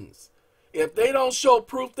evictions, if they don't show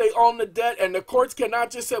proof they own the debt, and the courts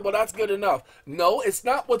cannot just say, well, that's good enough. No, it's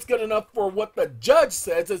not what's good enough for what the judge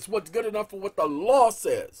says. It's what's good enough for what the law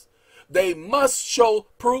says. They must show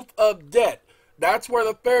proof of debt. That's where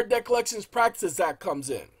the Fair Debt Collections Practices Act comes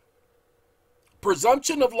in.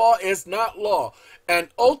 Presumption of law is not law. An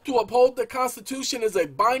oath to uphold the Constitution is a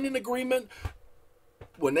binding agreement.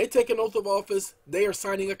 When they take an oath of office, they are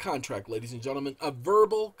signing a contract, ladies and gentlemen, a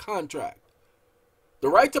verbal contract. The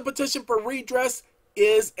right to petition for redress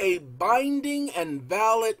is a binding and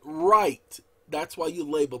valid right. That's why you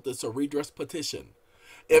labeled this a redress petition.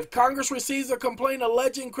 If Congress receives a complaint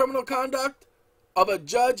alleging criminal conduct of a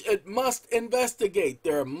judge, it must investigate.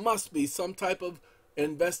 There must be some type of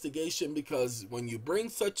investigation, because when you bring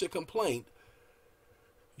such a complaint,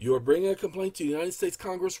 you are bringing a complaint to the United States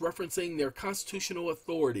Congress referencing their constitutional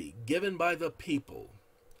authority given by the people.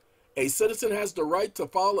 A citizen has the right to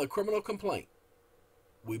file a criminal complaint.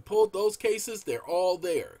 We pulled those cases, they're all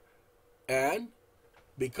there. And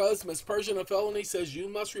because mispersion of felony says you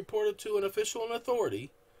must report it to an official in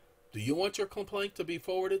authority, do you want your complaint to be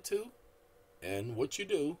forwarded to? And what you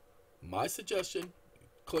do, my suggestion,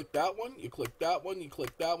 click that one, you click that one, you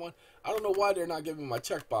click that one. I don't know why they're not giving me my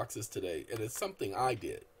check boxes today, and it's something I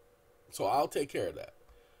did. So I'll take care of that.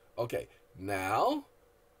 Okay, now,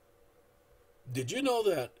 did you know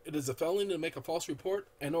that it is a felony to make a false report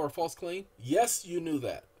and or a false claim? Yes, you knew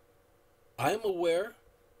that. I am aware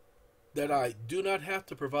that I do not have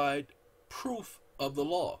to provide proof of the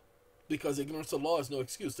law, because ignorance of law is no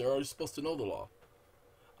excuse. They're already supposed to know the law.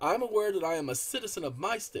 I'm aware that I am a citizen of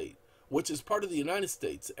my state, which is part of the United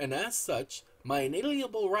States, and as such, my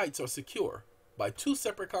inalienable rights are secure by two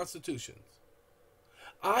separate constitutions.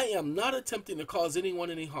 I am not attempting to cause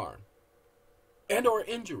anyone any harm and or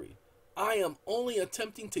injury. I am only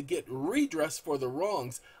attempting to get redress for the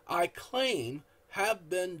wrongs I claim have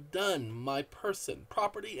been done my person,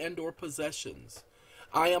 property, and or possessions.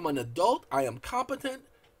 I am an adult, I am competent,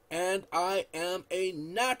 and I am a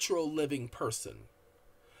natural living person.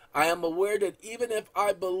 I am aware that even if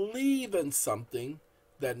I believe in something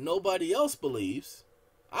that nobody else believes,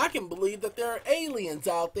 I can believe that there are aliens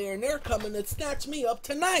out there and they're coming to snatch me up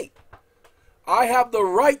tonight. I have the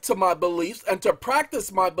right to my beliefs and to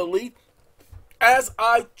practice my belief as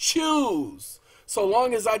I choose, so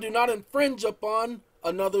long as I do not infringe upon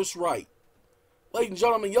another's right. Ladies and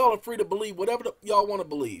gentlemen, y'all are free to believe whatever y'all want to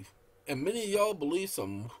believe. And many of y'all believe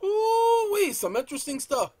some interesting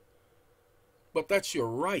stuff. But that's your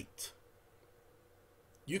right.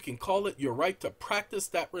 You can call it your right to practice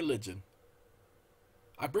that religion.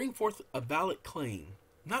 I bring forth a valid claim,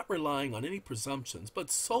 not relying on any presumptions,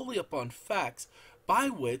 but solely upon facts, by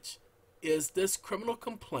which is this criminal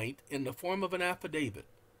complaint in the form of an affidavit.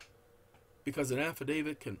 Because an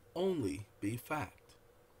affidavit can only be fact.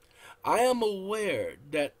 I am aware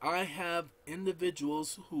that I have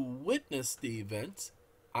individuals who witnessed the events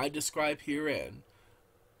I describe herein.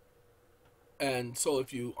 And so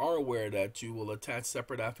if you are aware that, you will attach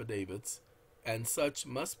separate affidavits, and such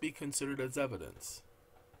must be considered as evidence.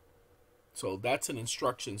 So that's an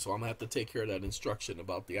instruction, so I'm going to have to take care of that instruction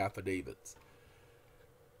about the affidavits.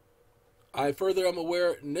 I further am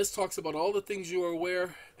aware, and this talks about all the things you are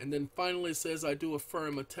aware, and then finally it says, I do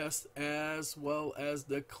affirm, attest, as well as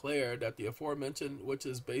declare that the aforementioned, which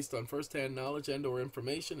is based on first-hand knowledge and or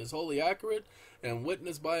information, is wholly accurate and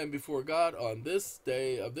witnessed by and before God on this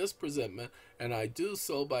day of this presentment, and I do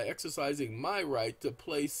so by exercising my right to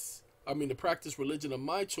practice religion of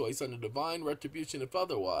my choice under divine retribution if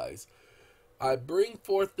otherwise. I bring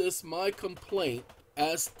forth this my complaint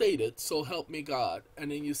as stated, so help me God, and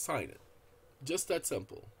then you sign it. Just that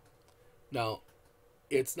simple. Now,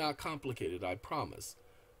 it's not complicated, I promise.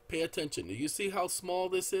 Pay attention. Do you see how small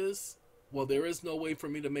this is? Well, there is no way for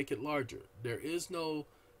me to make it larger. There is no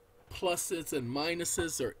pluses and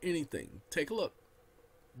minuses or anything. Take a look.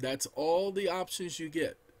 That's all the options you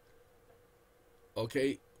get.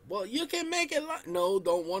 Okay? Well, you can make it larger. No,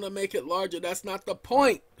 don't want to make it larger. That's not the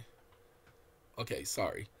point. Okay,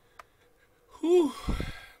 sorry. Whew.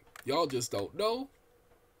 Y'all just don't know.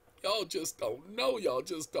 Y'all just don't know. Y'all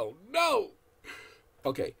just don't know.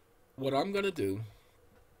 Okay, what I'm going to do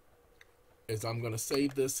is I'm going to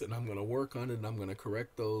save this and I'm going to work on it and I'm going to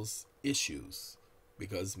correct those issues,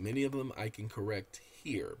 because many of them I can correct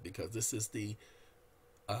here, because this is the,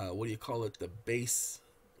 the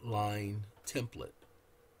baseline template.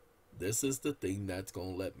 This is the thing that's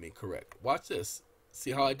going to let me correct. Watch this.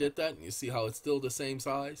 See how I did that? And you see how it's still the same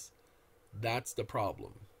size? That's the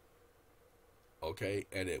problem. Okay,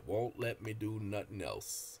 and it won't let me do nothing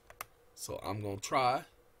else. So I'm going to try,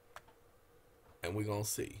 and we're going to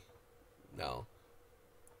see. Now,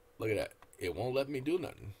 look at that. It won't let me do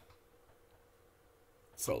nothing.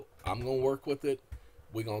 So I'm going to work with it.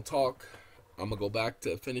 We're going to talk. I'm going to go back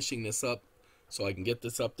to finishing this up so I can get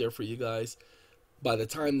this up there for you guys. By the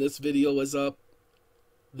time this video is up,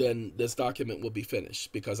 then this document will be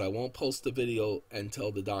finished, because I won't post the video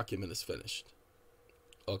until the document is finished.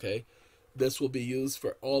 Okay? This will be used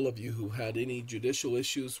for all of you who had any judicial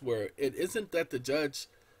issues where it isn't that the judge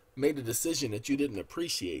made a decision that you didn't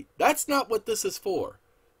appreciate. That's not what this is for.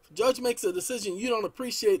 If the judge makes a decision you don't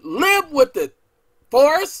appreciate, live with it,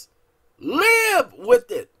 Forrest. Live with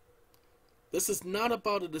it. This is not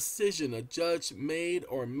about a decision a judge made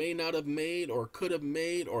or may not have made or could have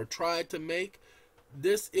made or tried to make.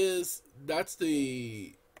 That's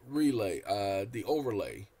the relay, the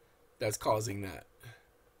overlay that's causing that.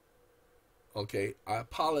 Okay, I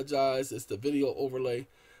apologize, it's the video overlay.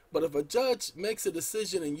 But if a judge makes a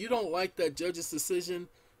decision and you don't like that judge's decision,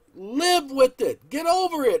 live with it. Get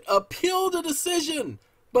over it. Appeal the decision.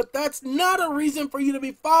 But that's not a reason for you to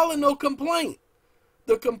be filing no complaint.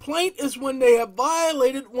 The complaint is when they have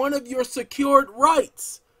violated one of your secured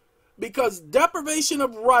rights. Because deprivation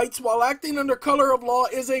of rights while acting under color of law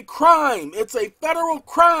is a crime. It's a federal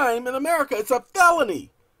crime in America. It's a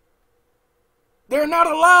felony. They're not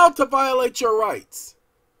allowed to violate your rights.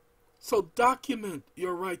 So document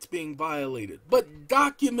your rights being violated. But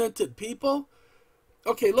document it, people.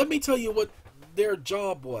 Okay, let me tell you what their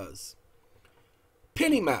job was.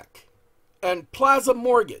 PennyMac and Plaza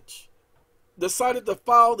Mortgage decided to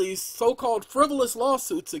file these so-called frivolous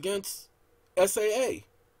lawsuits against SAA.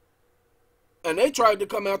 And they tried to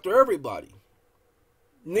come after everybody.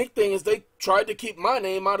 Neat thing is they tried to keep my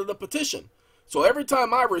name out of the petition. So every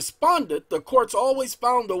time I responded, the courts always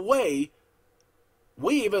found a way.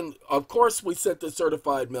 Of course we sent the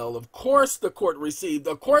certified mail. Of course the court received.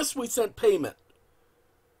 Of course we sent payment.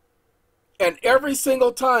 And every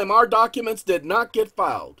single time our documents did not get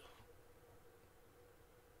filed.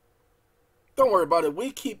 Don't worry about it.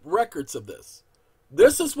 We keep records of this.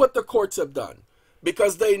 This is what the courts have done.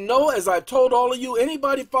 Because they know, as I've told all of you,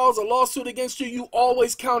 anybody files a lawsuit against you, you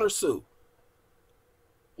always countersue.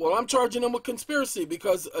 Well, I'm charging them with conspiracy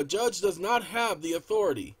because a judge does not have the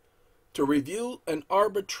authority to review an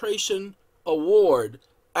arbitration award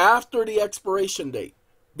after the expiration date.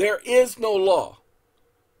 There is no law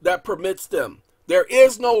that permits them. There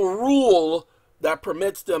is no rule that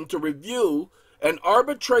permits them to review an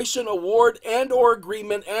arbitration award and or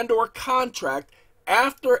agreement and or contract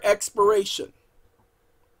after expiration.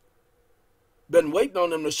 Been waiting on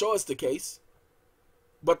them to show us the case.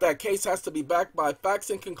 But that case has to be backed by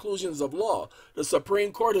facts and conclusions of law. The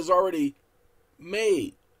Supreme Court has already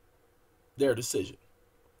made their decision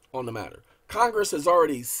on the matter. Congress has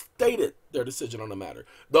already stated their decision on the matter.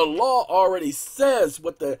 The law already says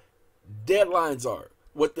what the deadlines are,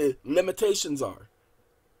 what the limitations are.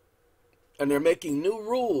 And they're making new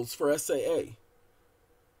rules for SAA.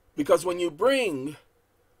 Because when you bring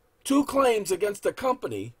two claims against a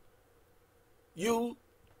company, you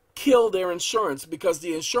kill their insurance because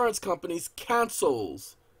the insurance companies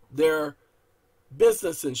cancels their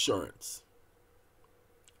business insurance.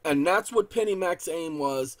 And that's what PennyMac's aim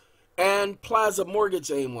was, and Plaza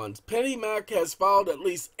Mortgage aim was. PennyMac has filed at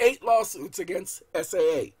least 8 lawsuits against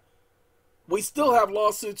SAA. We still have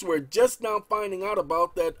lawsuits we're just now finding out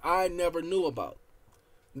about that I never knew about.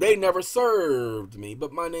 They never served me,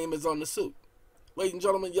 but my name is on the suit. Ladies and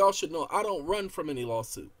gentlemen, y'all should know I don't run from any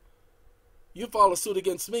lawsuit. You file a suit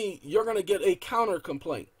against me, you're going to get a counter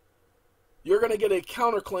complaint. You're going to get a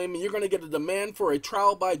counterclaim, and you're going to get a demand for a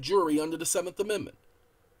trial by jury under the 7th Amendment.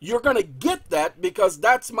 You're going to get that because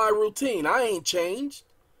that's my routine. I ain't changed.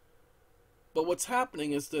 But what's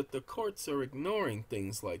happening is that the courts are ignoring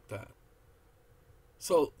things like that.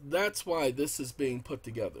 So that's why this is being put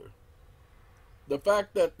together. The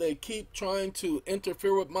fact that they keep trying to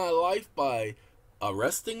interfere with my life by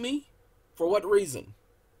arresting me? For what reason?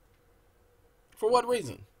 For what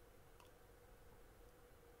reason?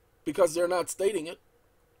 Because they're not stating it.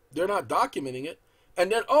 They're not documenting it.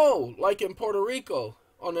 And then, oh, like in Puerto Rico,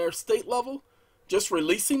 on their state level, just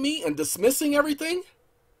releasing me and dismissing everything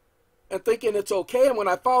and thinking it's okay. And when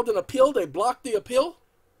I filed an appeal, they blocked the appeal.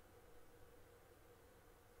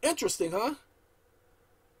 Interesting, huh?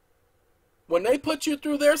 When they put you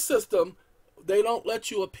through their system, they don't let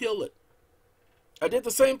you appeal it. I did the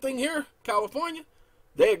same thing here, California.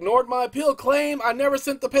 They ignored my appeal claim. I never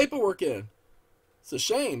sent the paperwork in. It's a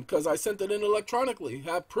shame because I sent it in electronically.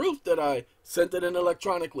 Have proof that I sent it in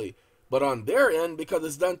electronically. But on their end, because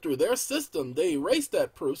it's done through their system, they erased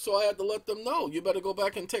that proof. So I had to let them know, you better go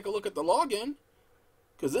back and take a look at the login.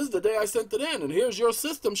 Because this is the day I sent it in. And here's your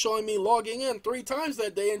system showing me logging in 3 times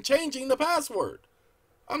that day and changing the password.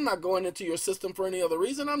 I'm not going into your system for any other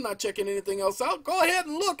reason. I'm not checking anything else out. Go ahead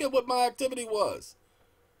and look at what my activity was.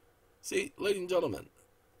 See, ladies and gentlemen,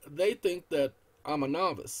 they think that I'm a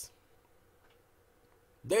novice.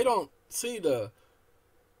 They don't see the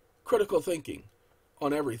critical thinking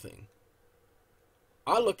on everything.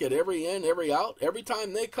 I look at every in, every out. Every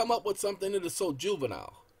time they come up with something, it is so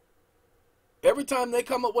juvenile. Every time they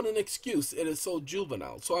come up with an excuse, it is so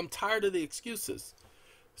juvenile. So I'm tired of the excuses.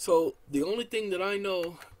 So the only thing that I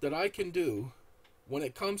know that I can do when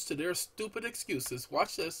it comes to their stupid excuses,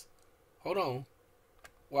 watch this. Hold on.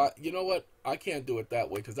 Well, you know what? I can't do it that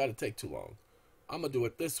way because that'd take too long. I'm going to do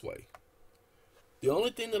it this way. The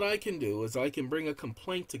only thing that I can do is I can bring a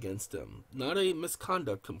complaint against them. Not a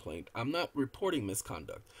misconduct complaint. I'm not reporting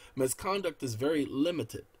misconduct. Misconduct is very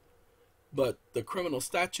limited. But the criminal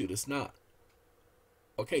statute is not.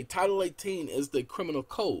 Okay, Title 18 is the criminal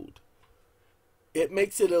code. It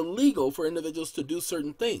makes it illegal for individuals to do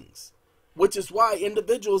certain things. Which is why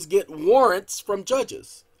individuals get warrants from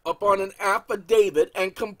judges upon an affidavit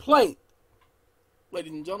and complaint.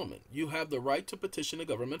 Ladies and gentlemen, you have the right to petition the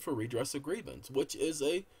government for redress of grievance, which is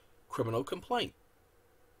a criminal complaint.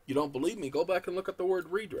 You don't believe me? Go back and look at the word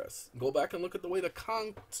redress. Go back and look at the way the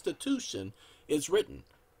Constitution is written.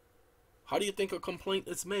 How do you think a complaint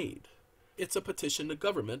is made? It's a petition to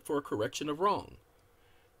government for a correction of wrong.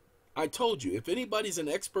 I told you, if anybody's an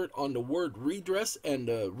expert on the word redress and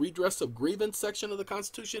the redress of grievance section of the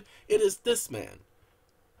Constitution, it is this man.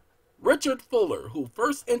 Richard Fuller, who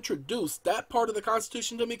first introduced that part of the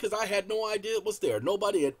Constitution to me because I had no idea it was there.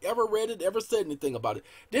 Nobody had ever read it, ever said anything about it.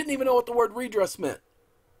 Didn't even know what the word redress meant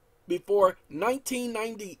before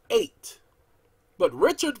 1998. But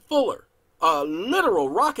Richard Fuller, a literal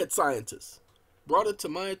rocket scientist, brought it to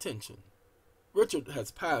my attention. Richard has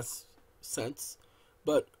passed since,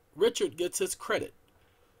 but Richard gets his credit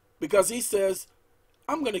because he says,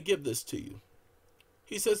 I'm going to give this to you.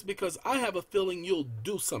 He says, because I have a feeling you'll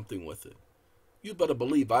do something with it. You better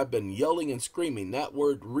believe I've been yelling and screaming that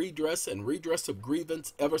word redress and redress of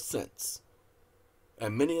grievance ever since.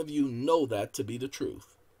 And many of you know that to be the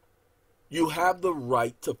truth. You have the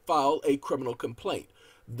right to file a criminal complaint.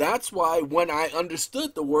 That's why when I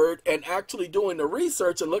understood the word and actually doing the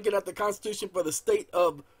research and looking at the Constitution for the state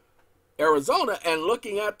of Arizona and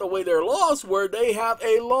looking at the way their laws were, they have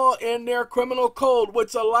a law in their criminal code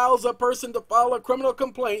which allows a person to file a criminal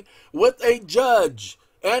complaint with a judge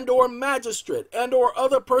and or magistrate and or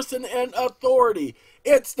other person in authority.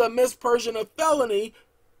 It's the misprision of felony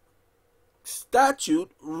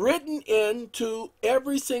statute written into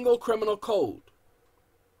every single criminal code.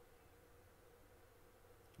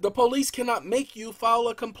 The police cannot make you file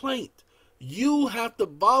a complaint. You have to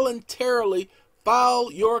voluntarily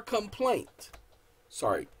file your complaint.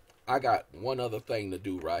 Sorry, I got one other thing to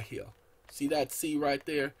do right here. See that C right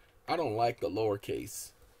there? I don't like the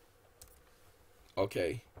lowercase.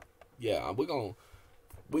 Okay, yeah, we're gonna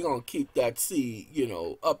keep that C, you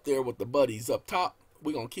know, up there with the buddies up top.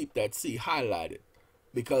 We're gonna keep that C highlighted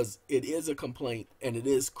because it is a complaint and it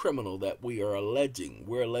is criminal that we are alleging.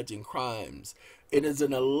 We're alleging crimes. It is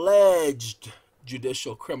an alleged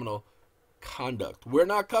judicial criminal conduct. We're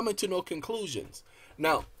not coming to no conclusions.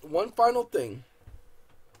 Now, one final thing.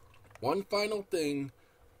 Let's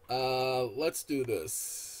do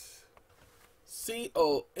this.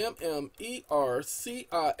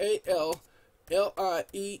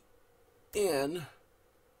 COMMERCIALLIEN.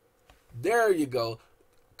 There you go.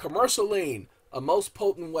 Commercial lien, a most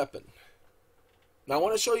potent weapon. Now, I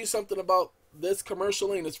want to show you something about this commercial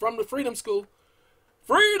lien. It's from the Freedom School.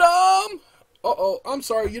 Freedom! Uh-oh, I'm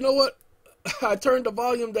sorry. You know what? I turned the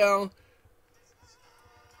volume down.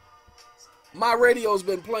 My radio's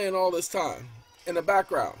been playing all this time in the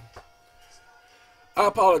background. I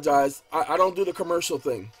apologize. I don't do the commercial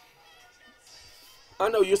thing. I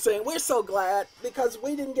know you're saying, we're so glad because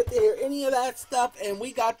we didn't get to hear any of that stuff and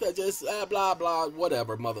we got to just blah, blah,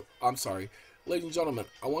 whatever, mother. I'm sorry. Ladies and gentlemen,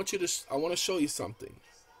 I want to show you something.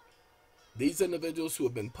 These individuals who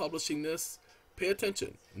have been publishing this, pay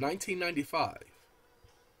attention, 1995.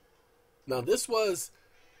 Now, this was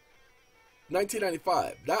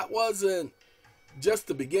 1995. That wasn't just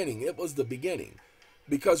the beginning. It was the beginning.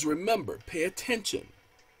 Because remember, pay attention.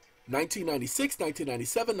 1996,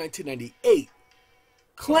 1997, 1998.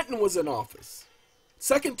 Clinton was in office.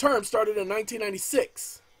 Second term started in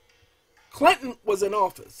 1996. Clinton was in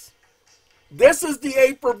office. This is the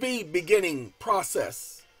A for V beginning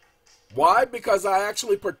process. Why? Because I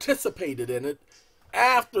actually participated in it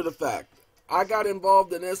after the fact. I got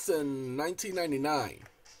involved in this in 1999.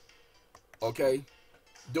 Okay?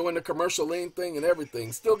 Doing the commercial lien thing and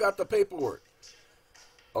everything. Still got the paperwork.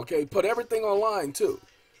 Okay? Put everything online too.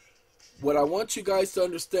 What I want you guys to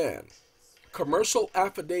understand, commercial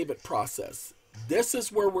affidavit process. This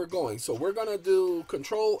is where we're going. So we're going to do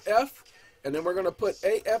Control F and then we're going to put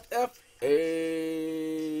AFF.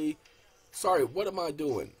 Sorry, what am I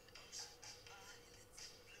doing?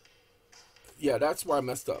 Yeah, that's where I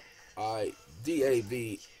messed up.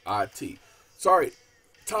 DAVIT. Sorry,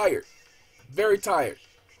 tired. Very tired.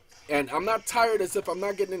 And I'm not tired as if I'm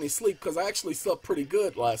not getting any sleep because I actually slept pretty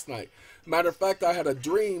good last night. Matter of fact, I had a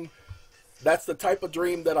dream. That's the type of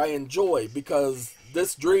dream that I enjoy because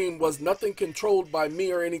this dream was nothing controlled by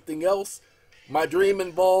me or anything else. My dream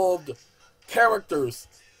involved characters.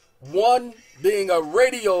 One being a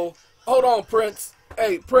radio. Hold on, Prince.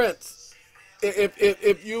 Hey, Prince.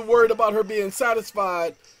 If you worried about her being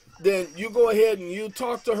satisfied, then you go ahead and you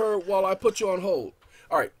talk to her while I put you on hold.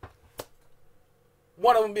 All right.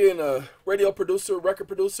 One of them being a radio producer, record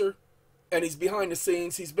producer, and he's behind the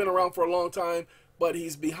scenes. He's been around for a long time, but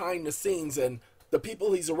he's behind the scenes, and the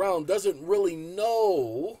people he's around doesn't really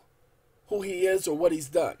know who he is or what he's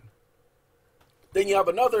done. Then you have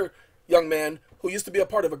another young man who used to be a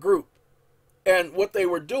part of a group, and what they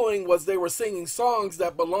were doing was they were singing songs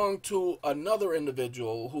that belonged to another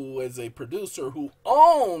individual who is a producer who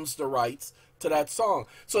owns the rights to that song.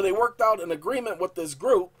 So they worked out an agreement with this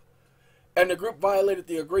group, and the group violated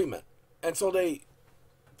the agreement. And so they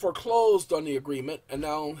foreclosed on the agreement, and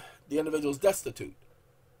now the individual is destitute.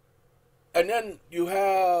 And then you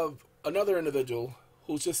have another individual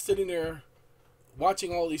who's just sitting there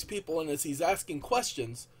watching all these people, and as he's asking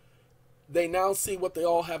questions, they now see what they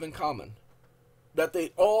all have in common. That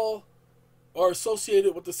they all are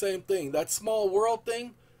associated with the same thing. That small world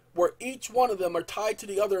thing where each one of them are tied to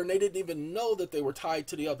the other and they didn't even know that they were tied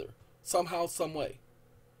to the other. Somehow, some way.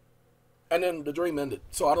 And then the dream ended.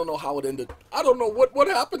 So I don't know how it ended. I don't know what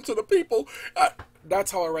happened to the people.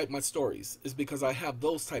 That's how I write my stories. Is because I have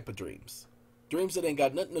those type of dreams. Dreams that ain't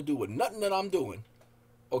got nothing to do with nothing that I'm doing.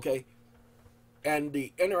 Okay? And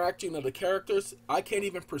the interacting of the characters, I can't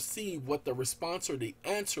even perceive what the response or the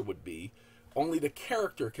answer would be Only the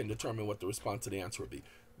character can determine what the response to the answer would be.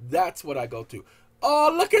 That's what I go to.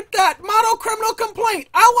 Oh, look at that. Model criminal complaint.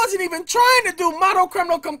 I wasn't even trying to do model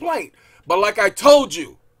criminal complaint. But like I told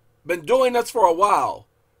you, been doing this for a while.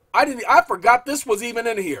 I forgot this was even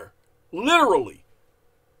in here. Literally.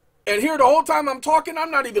 And here the whole time I'm talking,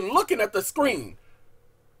 I'm not even looking at the screen.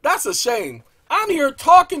 That's a shame. I'm here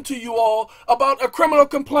talking to you all about a criminal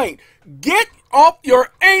complaint. Get off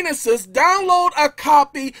your anuses. Download a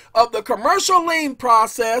copy of the commercial lien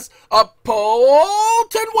process, a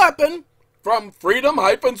potent weapon, from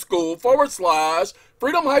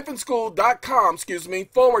freedom-school/freedom-school.com,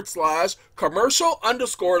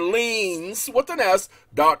 /commercial_liens with an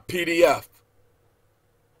S.pdf.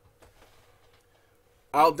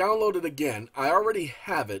 I'll download it again. I already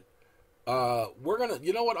have it. We're gonna,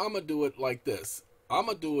 you know what? I'm gonna do it like this. I'm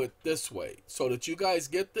gonna do it this way so that you guys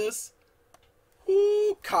get this.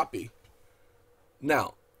 Ooh, copy.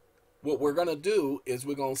 Now, what we're gonna do is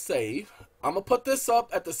we're gonna save. I'm gonna put this up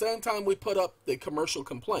at the same time we put up the commercial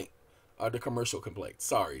complaint. The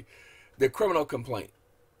criminal complaint.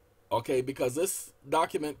 Okay, because this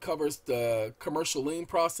document covers the commercial lien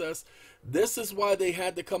process. This is why they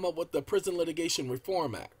had to come up with the Prison Litigation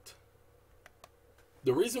Reform Act.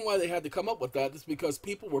 The reason why they had to come up with that is because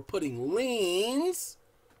people were putting liens.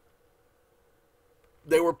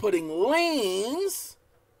 They were putting liens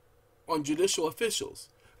on judicial officials.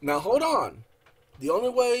 Now, hold on. The only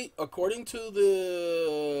way, according to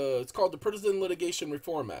it's called the Prison Litigation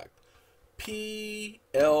Reform Act, PLRA.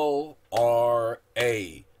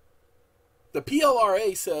 The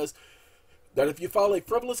PLRA says that if you file a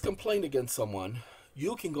frivolous complaint against someone,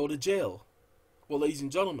 you can go to jail. Well, ladies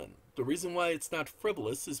and gentlemen, the reason why it's not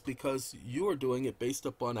frivolous is because you are doing it based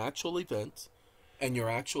upon actual events and your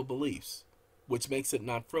actual beliefs, which makes it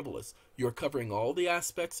not frivolous. You're covering all the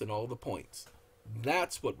aspects and all the points.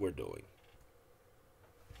 That's what we're doing.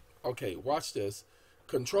 Okay, watch this.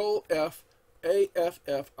 Control F,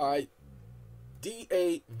 AFFIDAVIT,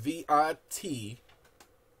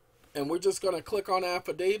 and we're just going to click on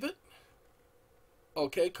affidavit.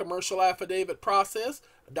 Okay, commercial affidavit process.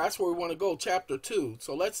 That's where we want to go, chapter 2.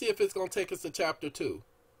 So let's see if it's going to take us to chapter 2.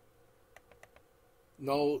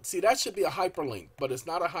 No, see, that should be a hyperlink, but it's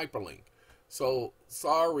not a hyperlink. So,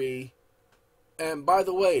 sorry. And by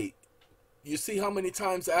the way, you see how many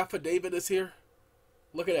times affidavit is here?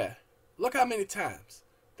 Look at that. Look how many times.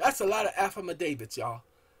 That's a lot of affidavits, y'all.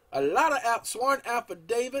 A lot of sworn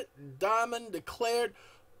affidavit, diamond, declared.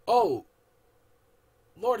 Oh,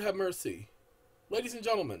 Lord have mercy. Ladies and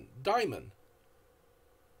gentlemen, diamond.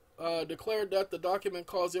 Declared that the document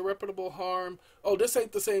caused irreparable harm. Oh, this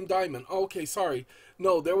ain't the same diamond. Okay, sorry.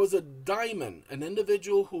 No, there was a diamond, an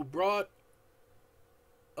individual who brought,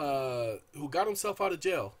 who got himself out of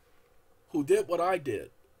jail, who did what I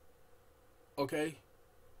did. Okay?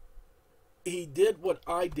 He did what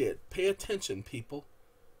I did. Pay attention, people.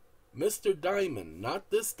 Mr. Diamond,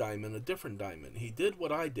 not this diamond, a different diamond. He did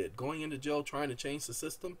what I did, going into jail, trying to change the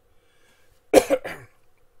system.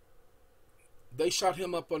 They shot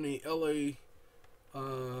him up on the LA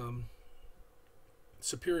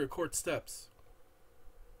Superior Court steps.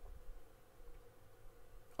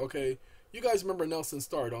 Okay, you guys remember Nelson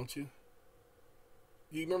Starr, don't you?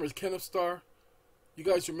 You remember Kenneth Starr? You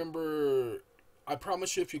guys remember, I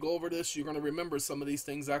promise you if you go over this, you're going to remember some of these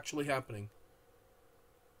things actually happening.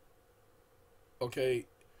 Okay,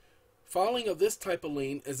 filing of this type of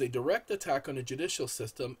lien is a direct attack on the judicial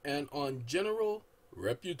system and on general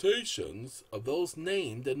reputations of those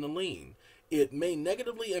named in the lien. It may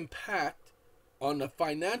negatively impact on the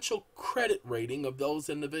financial credit rating of those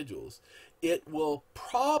individuals. It will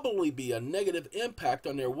probably be a negative impact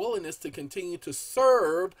on their willingness to continue to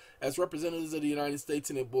serve as representatives of the United States,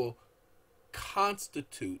 and it will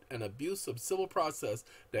constitute an abuse of civil process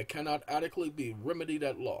that cannot adequately be remedied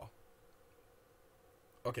at law.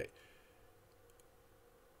 Okay.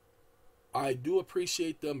 I do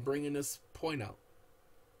appreciate them bringing this point out.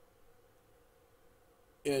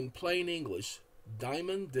 In plain English,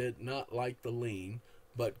 Diamond did not like the lien,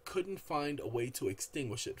 but couldn't find a way to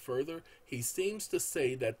extinguish it. Further, he seems to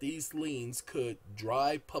say that these liens could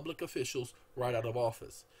drive public officials right out of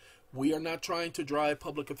office. We are not trying to drive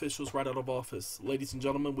public officials right out of office. Ladies and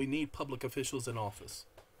gentlemen, we need public officials in office.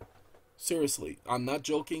 Seriously, I'm not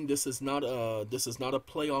joking. This is not a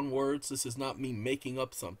play on words. This is not me making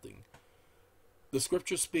up something. The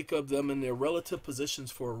scriptures speak of them in their relative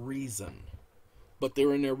positions for a reason. But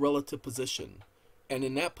they're in their relative position. And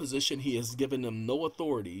in that position, he has given them no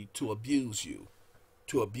authority to abuse you,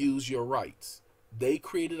 to abuse your rights. They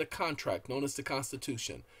created a contract known as the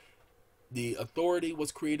Constitution. The authority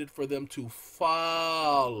was created for them to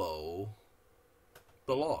follow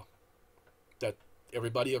the law that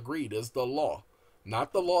everybody agreed is the law.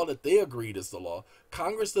 Not the law that they agreed is the law.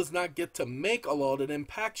 Congress does not get to make a law that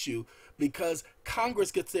impacts you, because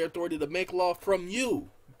Congress gets their authority to make law from you.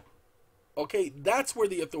 Okay, that's where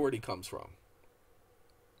the authority comes from.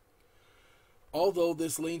 Although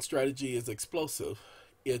this lean strategy is explosive,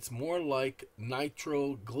 it's more like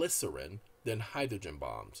nitroglycerin than hydrogen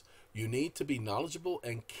bombs. You need to be knowledgeable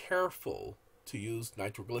and careful to use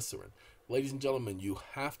nitroglycerin. Ladies and gentlemen, you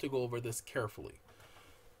have to go over this carefully.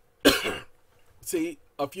 See,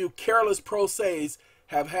 a few careless pro ses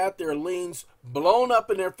have had their liens blown up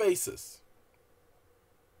in their faces.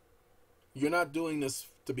 You're not doing this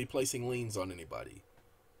to be placing liens on anybody.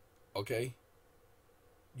 Okay?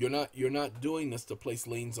 You're not doing this to place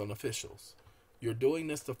liens on officials. You're doing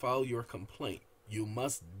this to file your complaint. You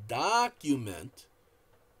must document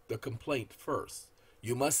the complaint first.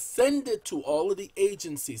 You must send it to all of the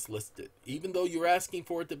agencies listed. Even though you're asking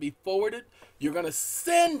for it to be forwarded, you're going to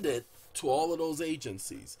send it to all of those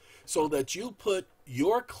agencies so that you put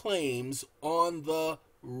your claims on the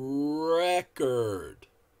record.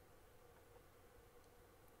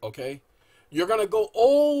 Okay? You're going to go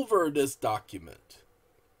over this document.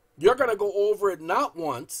 You're going to go over it not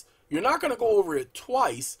once. You're not going to go over it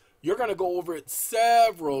twice. You're going to go over it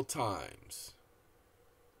several times.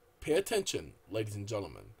 Pay attention, ladies and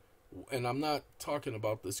gentlemen. And I'm not talking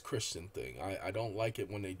about this Christian thing. I don't like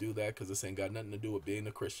it when they do that, because this ain't got nothing to do with being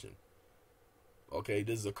a Christian. Okay,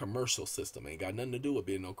 this is a commercial system. Ain't got nothing to do with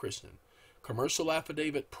being no Christian. Commercial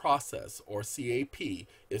affidavit process, or CAP,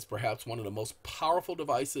 is perhaps one of the most powerful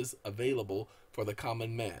devices available for the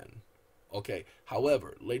common man. Okay,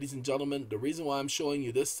 however, ladies and gentlemen, the reason why I'm showing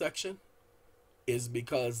you this section is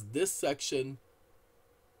because this section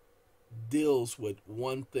deals with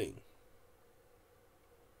one thing.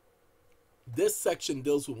 This section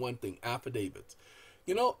deals with one thing, affidavits.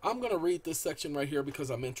 You know, I'm going to read this section right here because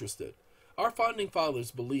I'm interested. Our founding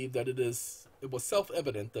fathers believed that it was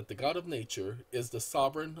self-evident that the God of nature is the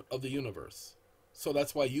sovereign of the universe. So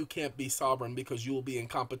that's why you can't be sovereign, because you will be in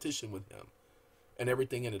competition with him and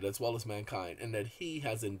everything in it, as well as mankind, and that he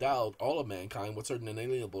has endowed all of mankind with certain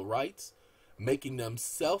inalienable rights, making them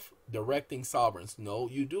self-directing sovereigns. No,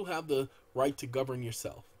 you do have the right to govern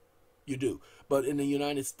yourself. You do. But in the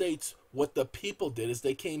United States, what the people did is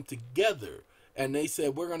they came together and they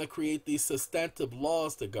said, we're going to create these substantive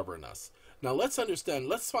laws to govern us. Now let's understand,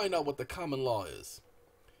 let's find out what the common law is.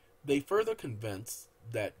 They further convinced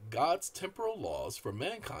that God's temporal laws for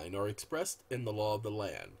mankind are expressed in the law of the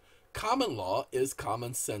land. Common law is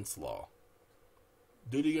common sense law.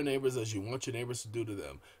 Do to your neighbors as you want your neighbors to do to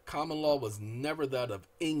them. Common law was never that of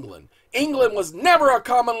England. England was never a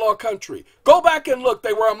common law country. Go back and look.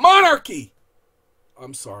 They were a monarchy.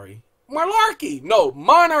 I'm sorry. Monarchy. No,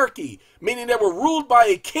 monarchy. Meaning they were ruled by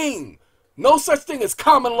a king. No such thing as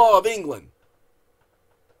common law of England.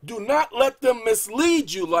 Do not let them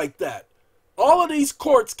mislead you like that. All of these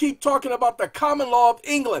courts keep talking about the common law of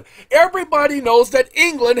England. Everybody knows that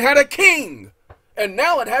England had a king. And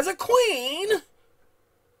now it has a queen.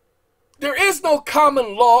 There is no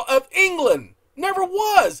common law of England. Never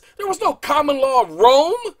was. There was no common law of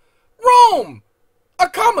Rome. Rome. A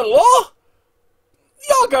common law?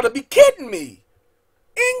 Y'all gotta be kidding me.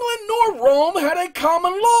 England nor Rome had a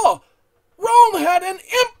common law. Rome had an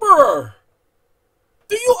emperor.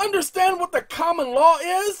 Do you understand what the common law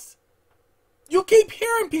is? You keep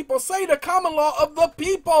hearing people say the common law of the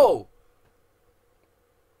people.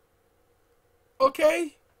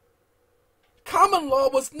 Okay? Common law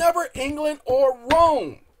was never England or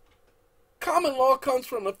Rome. Common law comes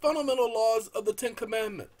from the fundamental laws of the Ten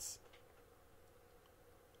Commandments.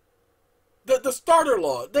 The starter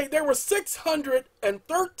law. There were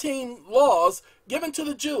 613 laws given to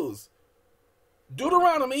the Jews.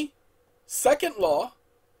 Deuteronomy, second law.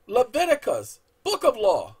 Leviticus, book of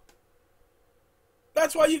law.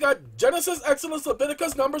 That's why you got Genesis, Exodus,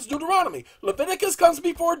 Leviticus, Numbers, Deuteronomy. Leviticus comes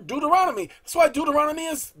before Deuteronomy. That's why Deuteronomy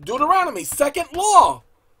is Deuteronomy, second law.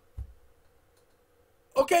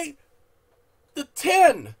 Okay? The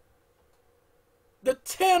 10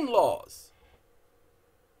 laws.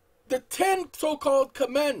 The 10 so-called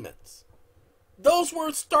commandments. Those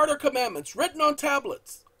were starter commandments written on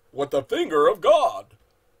tablets with the finger of God.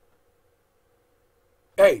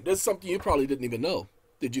 Hey, this is something you probably didn't even know.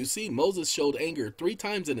 Did you see Moses showed anger 3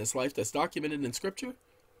 times in his life that's documented in Scripture?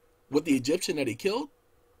 With the Egyptian that he killed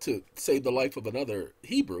to save the life of another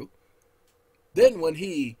Hebrew. Then when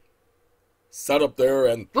he sat up there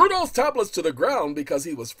and threw those tablets to the ground because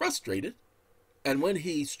he was frustrated, and when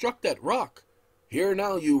he struck that rock, "Hear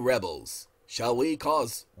now, you rebels, shall we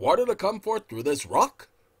cause water to come forth through this rock?"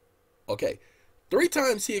 Okay, 3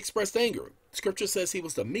 times he expressed anger. Scripture says he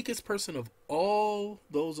was the meekest person of all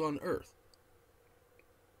those on earth.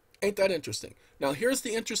 Ain't that interesting? Now here's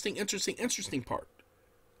the interesting part.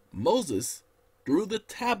 Moses threw the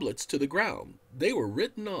tablets to the ground. They were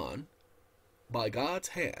written on by God's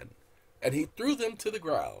hand, and he threw them to the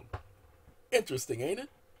ground. Interesting, ain't it?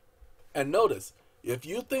 And notice, if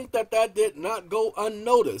you think that that did not go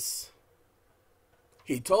unnoticed,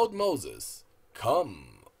 he told Moses,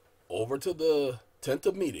 come over to the tent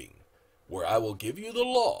of meeting, where I will give you the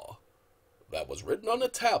law that was written on the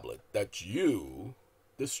tablet that you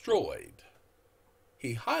destroyed.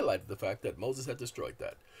 He highlighted the fact that Moses had destroyed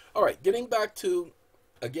that. All right, getting back to,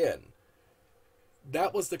 again,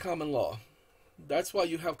 that was the common law. That's why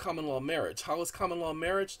you have common law marriage. How is common law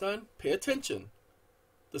marriage done? Pay attention.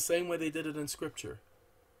 The same way they did it in Scripture.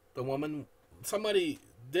 The woman, somebody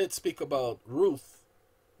did speak about Ruth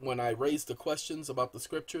when I raised the questions about the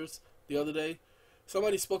Scriptures the other day.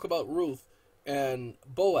 Somebody spoke about Ruth and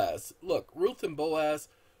Boaz. Look, Ruth and Boaz,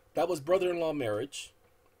 that was brother-in-law marriage,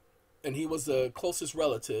 and he was the closest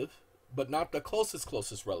relative, but not the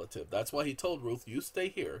closest relative. That's why he told Ruth, you stay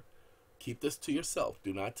here. Keep this to yourself.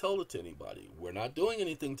 Do not tell it to anybody. We're not doing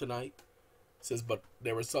anything tonight. He says, but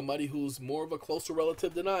there was somebody who's more of a closer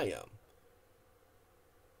relative than I am.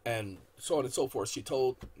 And so on and so forth. She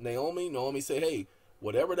told Naomi. Naomi said, hey,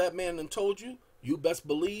 whatever that man done told you, you best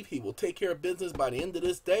believe he will take care of business by the end of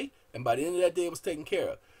this day. And by the end of that day, it was taken care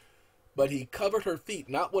of. But he covered her feet,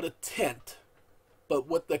 not with a tent, but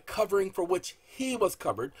with the covering for which he was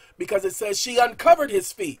covered, because it says she uncovered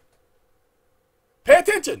his feet. Pay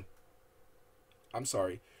attention. I'm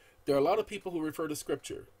sorry. There are a lot of people who refer to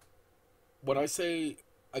Scripture. When I say,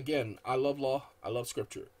 again, I love law, I love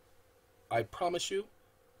Scripture. I promise you,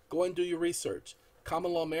 go and do your research.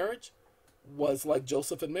 Common law marriage was like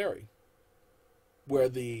Joseph and Mary, where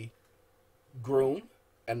the groom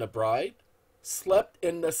and the bride slept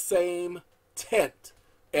in the same tent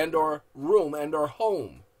and or room and or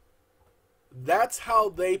home. That's how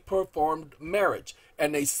they performed marriage.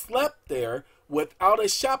 And they slept there without a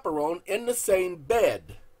chaperone in the same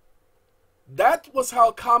bed. That was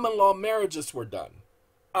how common law marriages were done,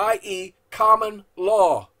 i.e. common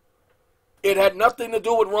law. It had nothing to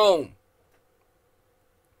do with Rome.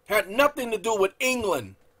 Had nothing to do with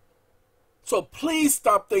England. So please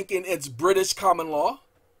stop thinking it's British common law.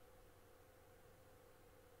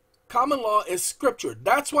 Common law is Scripture.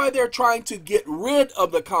 That's why they're trying to get rid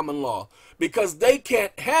of the common law, because they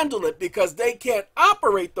can't handle it, because they can't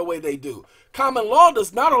operate the way they do. Common law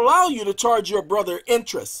does not allow you to charge your brother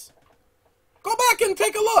interest. Go back and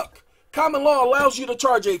take a look. Common law allows you to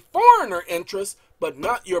charge a foreigner interest, but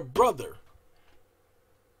not your brother.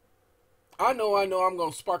 I know I'm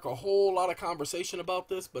going to spark a whole lot of conversation about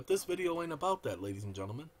this, but this video ain't about that, ladies and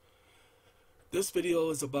gentlemen. This video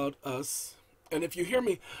is about us. And if you hear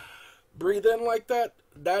me breathe in like that,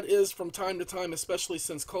 that is from time to time, especially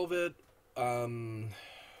since COVID,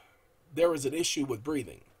 there is an issue with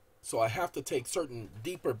breathing. So I have to take certain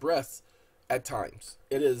deeper breaths at times.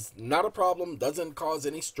 It is not a problem, doesn't cause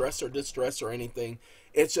any stress or distress or anything.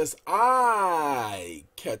 It's just I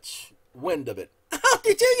catch wind of it. Oh,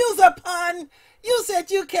 did you use a pun? You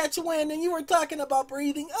said you catch wind and you were talking about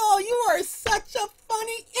breathing. Oh, you are such a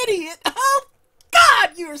funny idiot. Oh, God,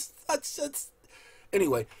 you're such a...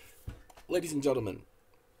 Anyway, ladies and gentlemen,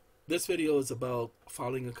 this video is about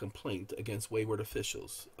filing a complaint against wayward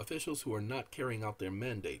officials. Officials who are not carrying out their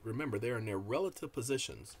mandate. Remember, they're in their relative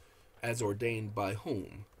positions as ordained by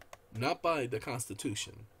whom? Not by the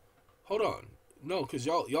Constitution. Hold on. No, because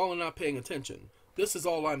y'all are not paying attention. This is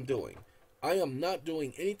all I'm doing. I am not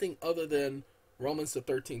doing anything other than Romans the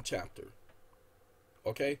 13th chapter.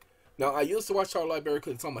 Okay? Now, I use the Watchtower Library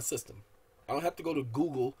because it's on my system. I don't have to go to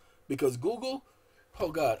Google, because Google,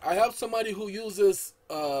 oh God, I have somebody who uses,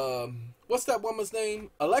 what's that woman's name?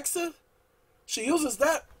 Alexa? She uses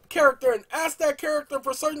that character and asks that character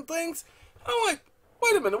for certain things. I'm like,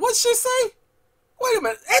 wait a minute, what'd she say? Wait a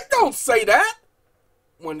minute, it don't say that.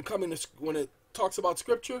 When it talks about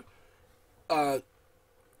Scripture,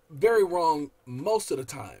 very wrong most of the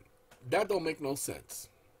time. That don't make no sense.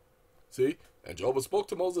 See? And Jehovah spoke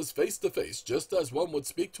to Moses face to face, just as one would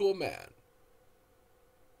speak to a man.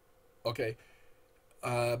 Okay.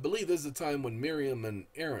 I believe this is the time when Miriam and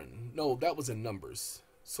Aaron, no, that was in Numbers.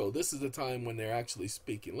 So this is the time when they're actually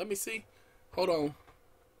speaking. Let me see. Hold on.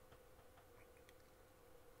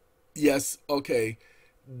 Yes, okay.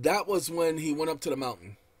 That was when he went up to the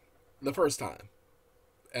mountain the first time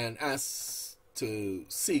and asked to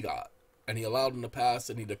see God, and he allowed him to pass,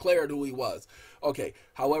 and he declared who he was. Okay,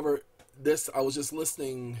 however, I was just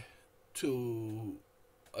listening to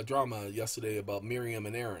a drama yesterday about Miriam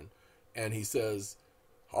and Aaron, and he says,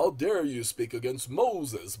 "How dare you speak against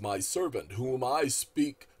Moses, my servant, whom I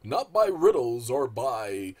speak not by riddles or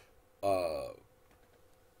by,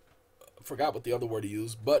 forgot what the other word he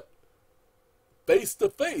used, but face to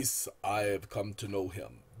face I have come to know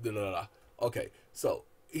him." Da, da, da. Okay, so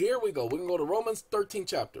here we go. We're going to go to Romans 13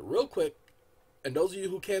 chapter real quick. And those of you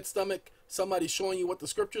who can't stomach somebody showing you what the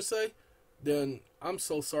scriptures say, then I'm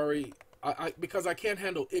so sorry. Because I can't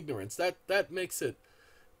handle ignorance. That makes it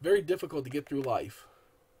very difficult to get through life.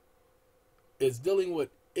 It's dealing with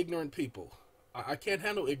ignorant people. I can't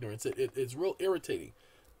handle ignorance. It's real irritating.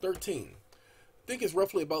 13. I think it's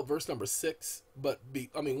roughly about verse number 6,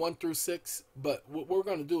 1 through 6. But what we're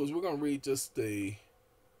going to do is we're going to read just the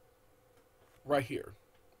right here.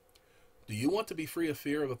 Do you want to be free of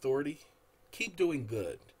fear of authority? Keep doing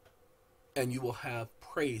good, and you will have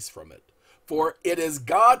praise from it. For it is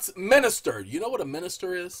God's minister. You know what a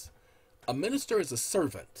minister is? A minister is a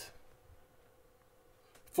servant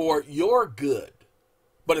for your good.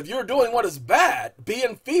 But if you're doing what is bad, be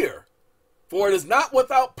in fear. For it is not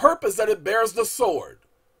without purpose that it bears the sword.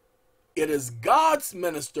 It is God's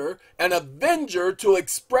minister, an avenger to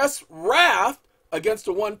express wrath against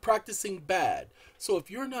the one practicing bad. So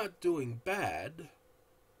if you're not doing bad,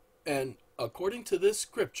 and according to this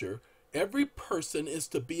scripture, every person is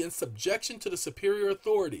to be in subjection to the superior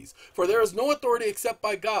authorities. For there is no authority except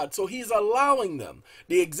by God. So he's allowing them.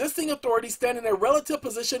 The existing authorities stand in a relative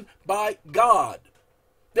position by God.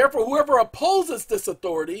 Therefore, whoever opposes this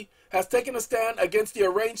authority has taken a stand against the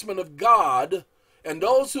arrangement of God. And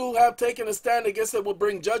those who have taken a stand against it will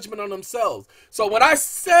bring judgment on themselves. So when I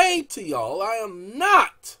say to y'all, I am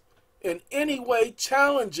not in any way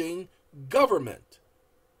challenging government.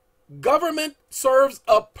 Government serves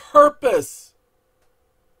a purpose.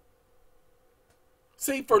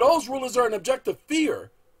 See, for those rulers are an object of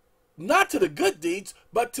fear, not to the good deeds,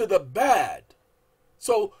 but to the bad.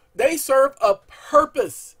 So they serve a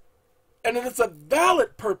purpose, and it is a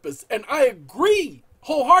valid purpose, and I agree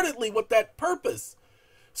wholeheartedly with that purpose.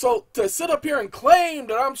 So to sit up here and claim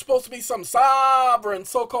that I'm supposed to be some sovereign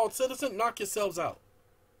so-called citizen, knock yourselves out.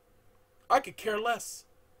 I could care less.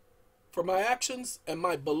 For my actions and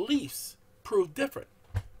my beliefs prove different.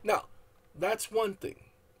 Now, that's one thing.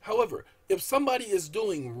 However, if somebody is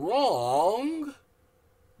doing wrong,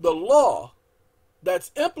 the law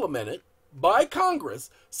that's implemented by Congress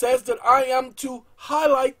says that I am to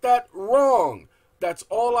highlight that wrong. That's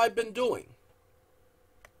all I've been doing,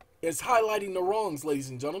 is highlighting the wrongs, ladies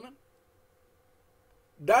and gentlemen.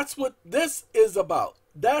 That's what this is about.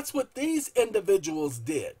 That's what these individuals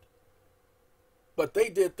did. But they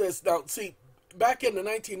did this. Now, see, back in the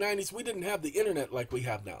 1990s, we didn't have the internet like we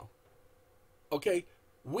have now. Okay?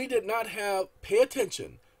 We did not have, pay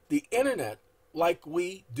attention, the internet like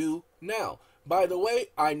we do now. By the way,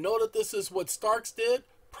 I know that this is what Starks did.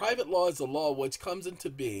 Private law is a law which comes into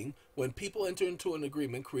being when people enter into an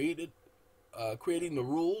agreement creating the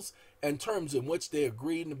rules and terms in which they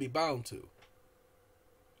agreed to be bound to.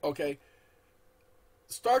 Okay?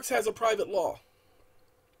 Starks has a private law.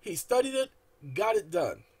 He studied it, got it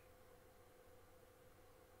done.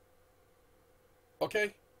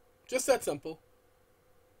 Okay? Just that simple.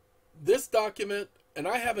 This document, and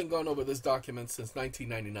I haven't gone over this document since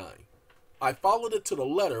 1999. I followed it to the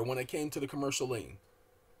letter when it came to the commercial lien.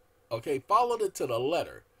 Okay? Followed it to the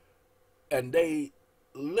letter. And they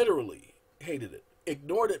literally hated it.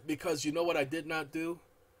 Ignored it because you know what I did not do?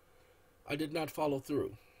 I did not follow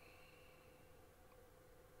through.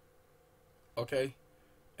 Okay?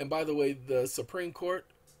 And by the way, the Supreme Court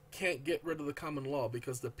can't get rid of the common law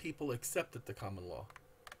because the people accepted the common law.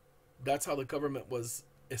 That's how the government was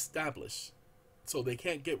established. So they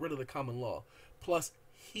can't get rid of the common law. Plus,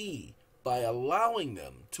 by allowing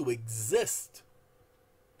them to exist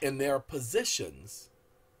in their positions,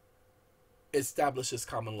 establishes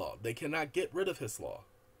common law. They cannot get rid of his law.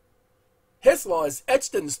 His law is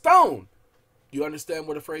etched in stone. Do you understand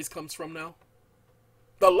where the phrase comes from now?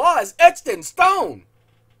 The law is etched in stone.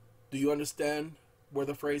 Do you understand where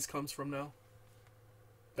the phrase comes from now?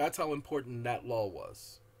 That's how important that law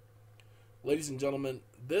was. Ladies and gentlemen,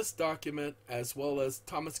 this document, as well as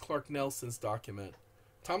Thomas Clark Nelson's document,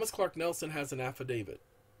 Thomas Clark Nelson has an affidavit.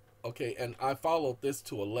 Okay, and I followed this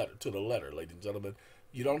to the letter, ladies and gentlemen.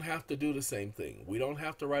 You don't have to do the same thing. We don't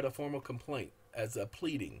have to write a formal complaint as a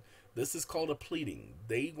pleading. This is called a pleading.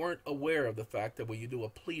 They weren't aware of the fact that when you do a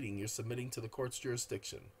pleading, you're submitting to the court's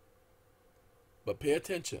jurisdiction. But pay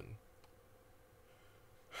attention.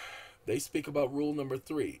 They speak about rule number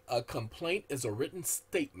 3. A complaint is a written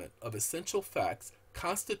statement of essential facts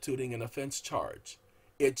constituting an offense charge.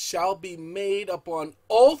 It shall be made upon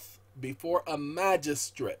oath before a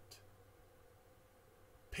magistrate.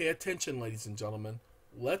 Pay attention, ladies and gentlemen.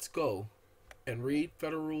 Let's go and read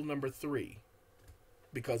Federal Rule number 3,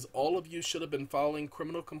 because all of you should have been filing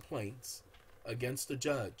criminal complaints against the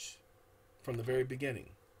judge from the very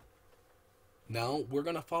beginning. Now, we're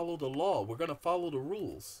going to follow the law. We're going to follow the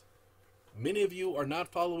rules. Many of you are not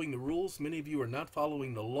following the rules. Many of you are not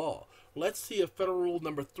following the law. Let's see if Federal Rule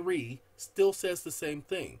number 3 still says the same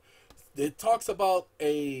thing. It talks about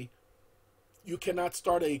you cannot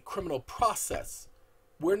start a criminal process.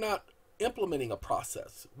 We're not implementing a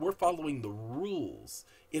process. We're following the rules.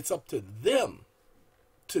 It's up to them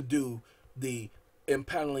to do the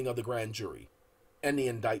impaneling of the grand jury and the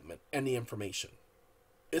indictment and the information.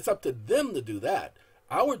 It's up to them to do that.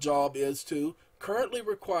 Our job is to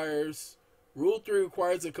Rule 3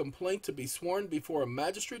 requires a complaint to be sworn before a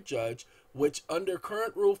magistrate judge, which under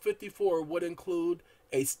current Rule 54 would include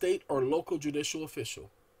a state or local judicial official.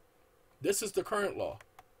 This is the current law.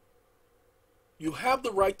 You have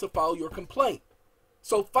the right to file your complaint.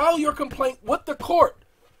 So file your complaint with the court.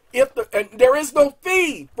 And there is no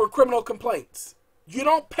fee for criminal complaints. You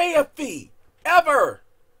don't pay a fee, ever.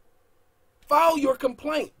 File your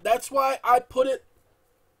complaint. That's why I put it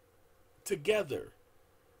together,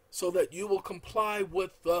 so that you will comply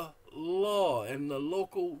with the law and the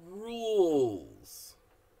local rules.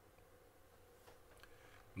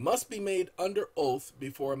 Must be made under oath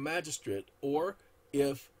before a magistrate, or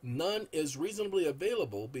if none is reasonably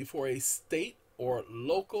available, before a state or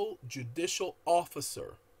local judicial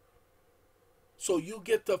officer. So you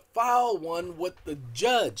get to file one with the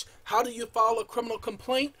judge. How do you file a criminal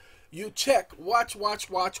complaint? You check. Watch.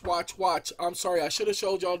 I'm sorry, I should have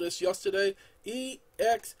showed y'all this yesterday.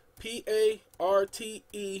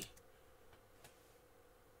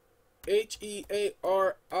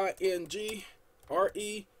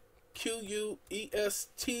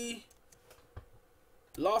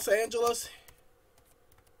 Los Angeles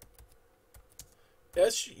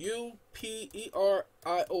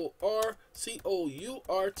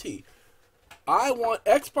SUPERIORCOURT. I want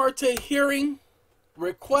ex parte hearing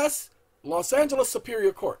request, Los Angeles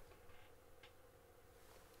Superior Court.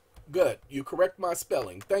 Good. You correct my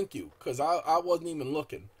spelling. Thank you, because I wasn't even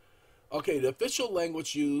looking. Okay, the official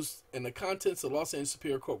language used in the contents of the Los Angeles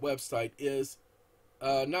Superior Court website is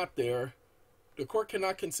not there. The court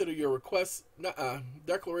cannot consider your request,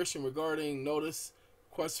 declaration regarding notice,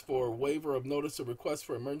 request for waiver of notice, or request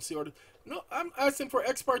for emergency order. No, I'm asking for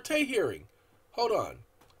ex parte hearing. Hold on.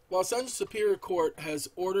 Los Angeles Superior Court has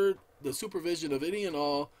ordered the supervision of any and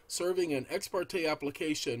all serving an ex parte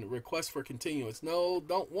application request for continuance. No,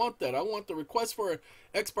 don't want that. I want the request for an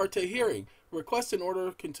ex parte hearing. Request an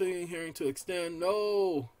order continuing hearing to extend.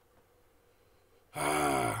 No.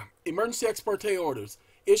 Emergency ex parte orders.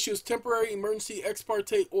 Issues temporary emergency ex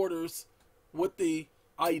parte orders with the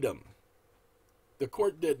item. The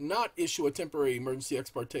court did not issue a temporary emergency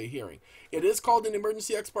ex parte hearing. It is called an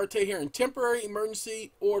emergency ex parte hearing. Temporary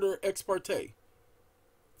emergency order ex parte.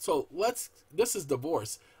 So this is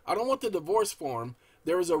divorce. I don't want the divorce form.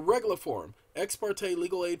 There is a regular form. Ex parte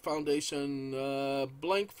Legal Aid Foundation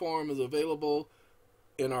blank form is available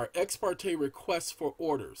in our ex parte request for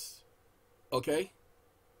orders. Okay?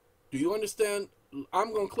 Do you understand?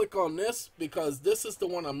 I'm going to click on this because this is the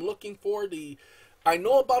one I'm looking for. I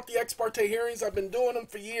know about the ex parte hearings. I've been doing them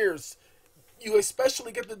for years. You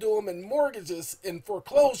especially get to do them in mortgages and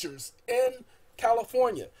foreclosures in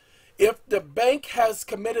California. If the bank has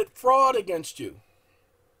committed fraud against you,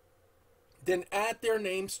 then add their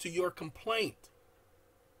names to your complaint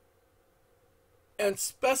and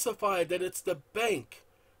specify that it's the bank.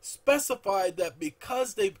 Specify that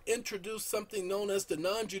because they've introduced something known as the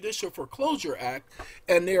Non-Judicial Foreclosure Act,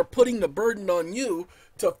 and they're putting the burden on you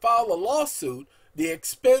to file a lawsuit, the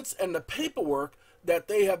expense and the paperwork, that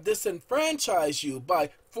they have disenfranchised you by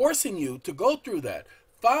forcing you to go through that.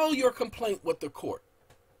 File your complaint with the court.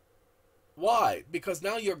 Why? Because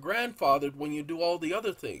now you're grandfathered when you do all the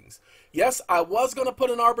other things. Yes, I was going to put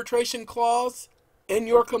an arbitration clause in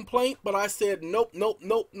your complaint, but I said nope, not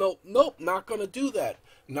going to do that.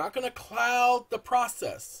 Not going to cloud the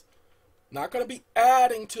process. Not going to be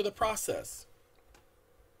adding to the process.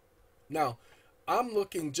 Now, I'm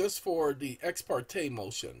looking just for the ex parte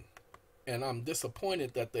motion, and I'm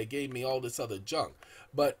disappointed that they gave me all this other junk.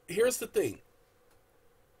 But here's the thing.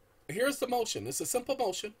 Here's the motion. It's a simple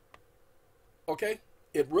motion. Okay?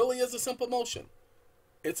 It really is a simple motion.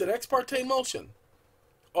 It's an ex parte motion.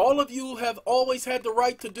 All of you have always had the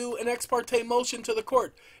right to do an ex parte motion to the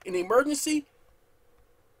court. In emergency,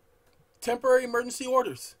 temporary emergency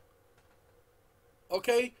orders.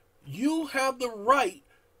 Okay? You have the right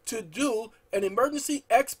to do an emergency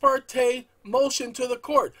ex parte motion to the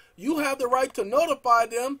court. You have the right to notify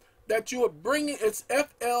them that you are bringing its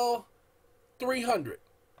FL 300.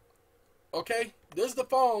 Okay, this is the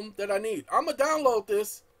form that I need. I'm gonna download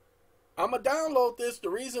this. The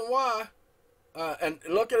reason why, and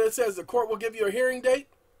look at it, it says the court will give you a hearing date,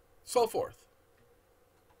 so forth.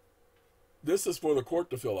 This is for the court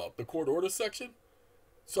to fill out, the court order section.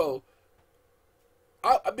 So,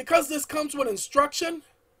 because this comes with instruction,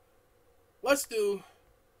 let's do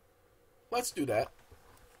that.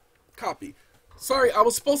 Copy. Sorry, I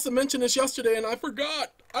was supposed to mention this yesterday and I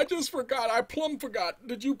forgot. I just forgot. I plumb forgot.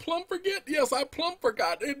 Did you plumb forget? Yes, I plumb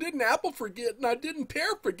forgot. It didn't Apple forget and I didn't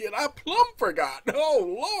Pear forget. I plumb forgot.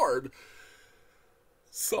 Oh, Lord.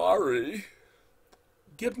 Sorry.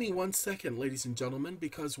 Give me 1 second, ladies and gentlemen,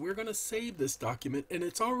 because we're going to save this document and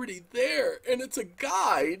it's already there and it's a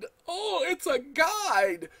guide. Oh, it's a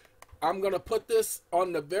guide. I'm going to put this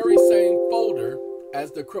on the very same folder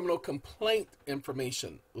as the criminal complaint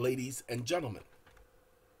information, ladies and gentlemen.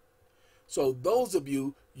 So those of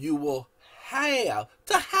you, you will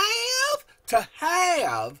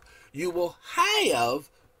you will have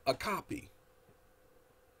a copy.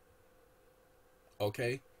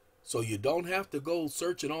 Okay? So you don't have to go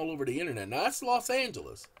searching all over the internet. Now that's Los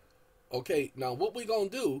Angeles. Okay, now what we gonna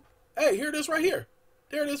do, hey, here it is right here.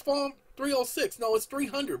 There it is, form 306. No, it's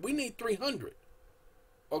 300. We need 300.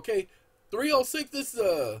 Okay, 306, this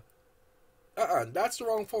is that's the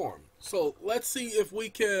wrong form. So let's see if we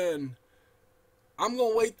can, I'm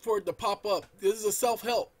gonna wait for it to pop up. This is a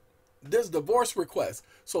self-help. This is divorce request.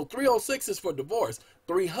 So 306 is for divorce.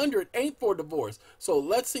 300 ain't for divorce. So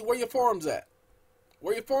let's see where your form's at.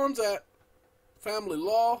 Where your form's at? Family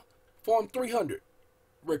law, form 300.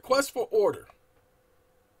 Request for order.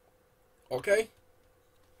 Okay?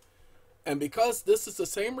 And because this is the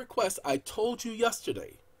same request I told you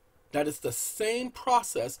yesterday, that it's the same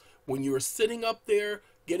process when you're sitting up there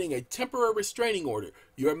getting a temporary restraining order.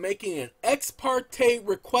 You're making an ex parte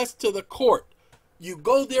request to the court. You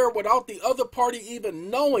go there without the other party even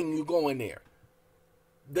knowing you go in there.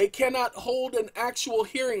 They cannot hold an actual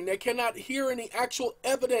hearing. They cannot hear any actual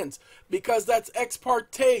evidence because that's ex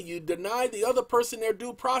parte. You deny the other person their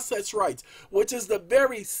due process rights, which is the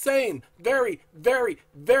very same, very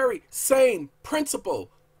same principle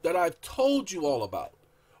that I've told you all about.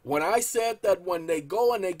 When I said that when they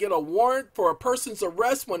go and they get a warrant for a person's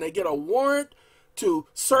arrest, when they get a warrant to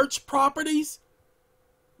search properties,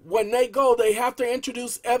 when they go, they have to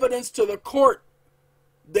introduce evidence to the court.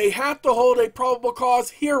 They have to hold a probable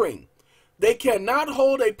cause hearing. They cannot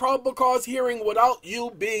hold a probable cause hearing without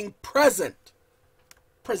you being present.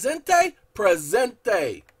 Presente?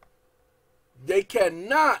 Presente. They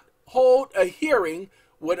cannot hold a hearing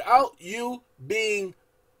without you being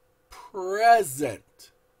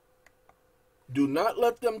present. Do not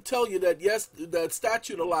let them tell you that, yes, that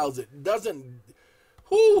statute allows it. It doesn't.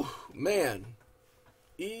 Whew, man.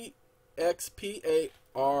 EXPARTE.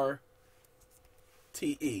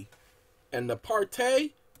 And the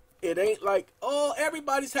party, it ain't like, oh,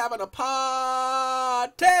 everybody's having a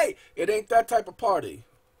party. It ain't that type of party.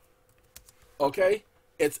 Okay?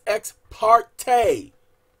 It's ex parte.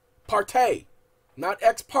 Parte. Not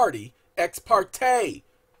ex party. Ex parte.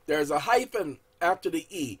 There's a hyphen after the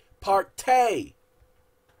E. Parte.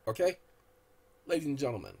 Okay? Ladies and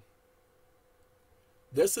gentlemen,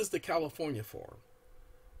 this is the California form.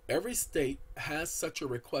 Every state has such a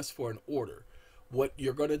request for an order. What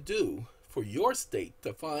you're going to do for your state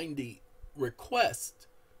to find the request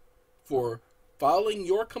for filing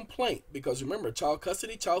your complaint, because remember, child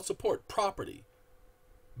custody, child support, property,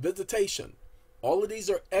 visitation, all of these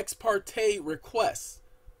are ex parte requests.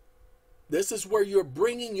 This is where you're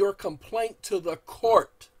bringing your complaint to the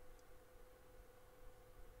court.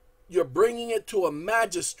 You're bringing it to a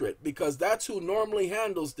magistrate because that's who normally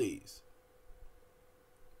handles these.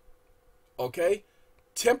 Okay?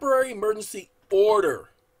 Temporary emergency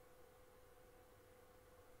order.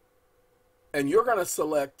 And you're going to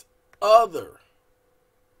select other.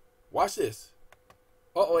 Watch this.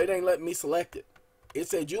 Uh-oh, it ain't letting me select it. It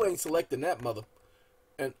said you ain't selecting that, mother.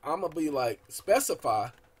 And I'm going to be like, specify.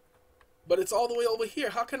 But it's all the way over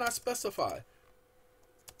here. How can I specify?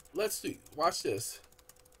 Let's see. Watch this.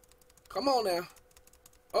 Come on now.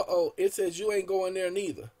 Uh-oh, it says you ain't going there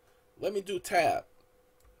neither. Let me do tab.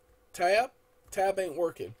 Tab? Tab ain't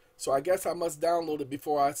working. So I guess I must download it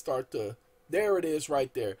before I start to... There it is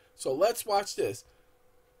right there. So let's watch this.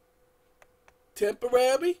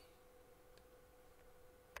 Temporary.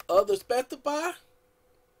 Other specify.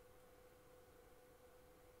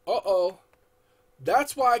 Uh-oh.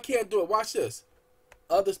 That's why I can't do it. Watch this.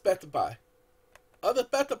 Other specify. Other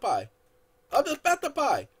Petapai. Other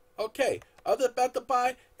Petapai. Okay. Other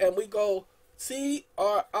Petapai. And we go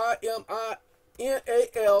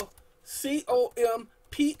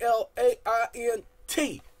CRIMINALCOMPLAINT.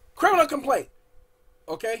 Criminal complaint.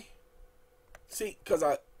 Okay? See, because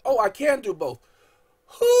I can do both.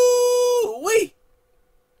 Hoo-wee!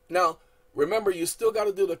 Now, remember, you still got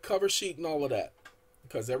to do the cover sheet and all of that.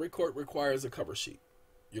 Because every court requires a cover sheet.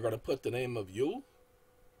 You're going to put the name of you.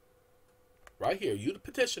 Right here. You, the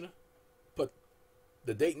petitioner. Put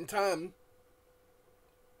the date and time.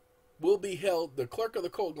 Will be held. The clerk of the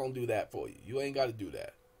court going to do that for you. You ain't got to do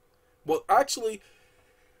that. Well, actually,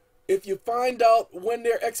 if you find out when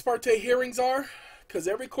their ex parte hearings are, because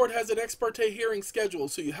every court has an ex parte hearing schedule,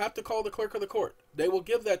 so you have to call the clerk of the court. They will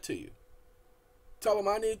give that to you. Tell them,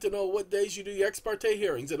 I need to know what days you do your ex parte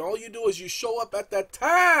hearings, and all you do is you show up at that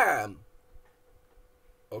time.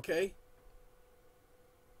 Okay?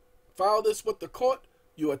 File this with the court.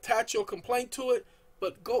 You attach your complaint to it,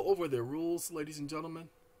 but go over their rules, ladies and gentlemen.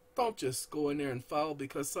 Don't just go in there and file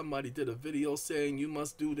because somebody did a video saying you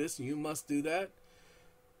must do this and you must do that.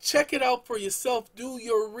 Check it out for yourself. Do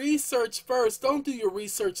your research first. Don't do your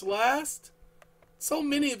research last. So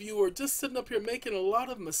many of you are just sitting up here making a lot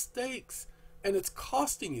of mistakes, and it's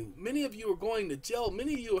costing you. Many of you are going to jail.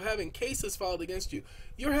 Many of you are having cases filed against you.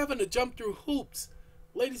 You're having to jump through hoops.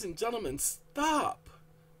 Ladies and gentlemen, stop.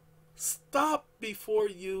 Stop before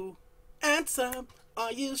you answer.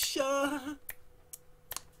 Are you sure?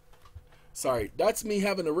 Sorry, that's me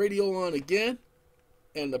having the radio on again.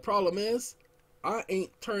 And the problem is, I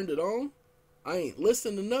ain't turned it on. I ain't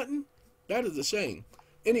listened to nothing. That is a shame.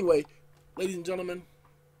 Anyway, ladies and gentlemen,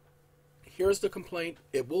 here's the complaint.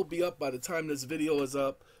 It will be up by the time this video is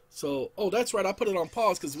up. So, oh, that's right. I put it on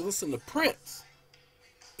pause because we listened to Prince.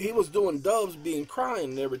 He was doing Doves being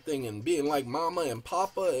crying and everything and being like mama and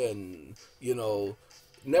papa and, you know,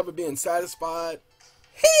 never being satisfied.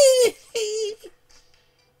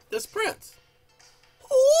 That's Prince.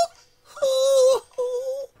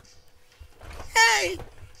 Hey!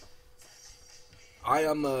 I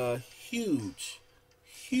am a huge,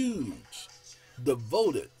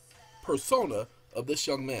 devoted persona of this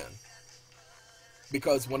young man.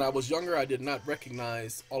 Because when I was younger, I did not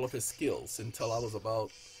recognize all of his skills until I was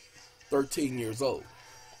about 13 years old.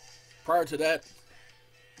 Prior to that,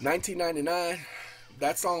 1999,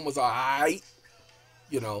 that song was alright,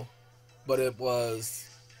 you know, but it was,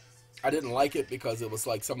 I didn't like it because it was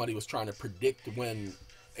like somebody was trying to predict when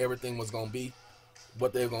everything was going to be,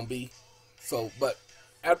 what they were going to be. So, but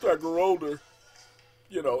after I grew older,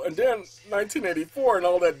 you know, and then 1984 and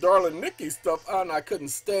all that Darling Nikki stuff, and I couldn't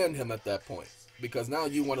stand him at that point. Because now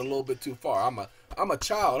you went a little bit too far. I'm a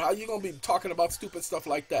child. How you going to be talking about stupid stuff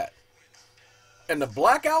like that? And the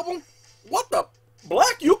Black album? What the?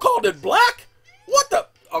 Black? You called it Black? What the?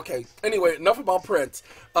 Okay, anyway, enough about Prince.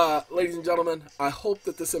 Ladies and gentlemen, I hope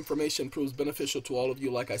that this information proves beneficial to all of you.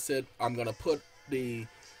 Like I said, I'm going to put the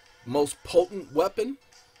most potent weapon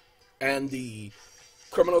and the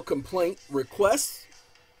criminal complaint request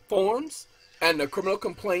forms and the criminal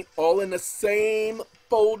complaint all in the same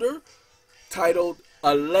folder titled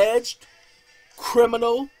Alleged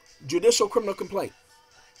Judicial Criminal Complaint.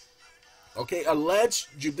 Okay, Alleged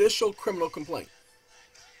Judicial Criminal Complaint.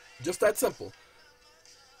 Just that simple.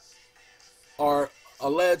 Or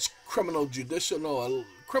Alleged Alleged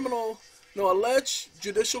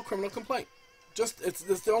Judicial Criminal Complaint.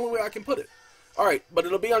 It's the only way I can put it. Alright, but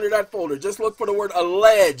it'll be under that folder. Just look for the word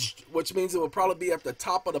alleged, which means it will probably be at the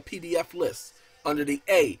top of the PDF list. Under the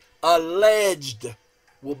A. Alleged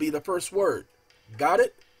will be the first word. Got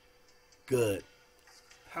it? Good.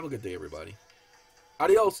 Have a good day, everybody.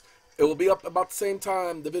 Adios. It will be up about the same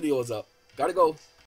time the video is up. Gotta go.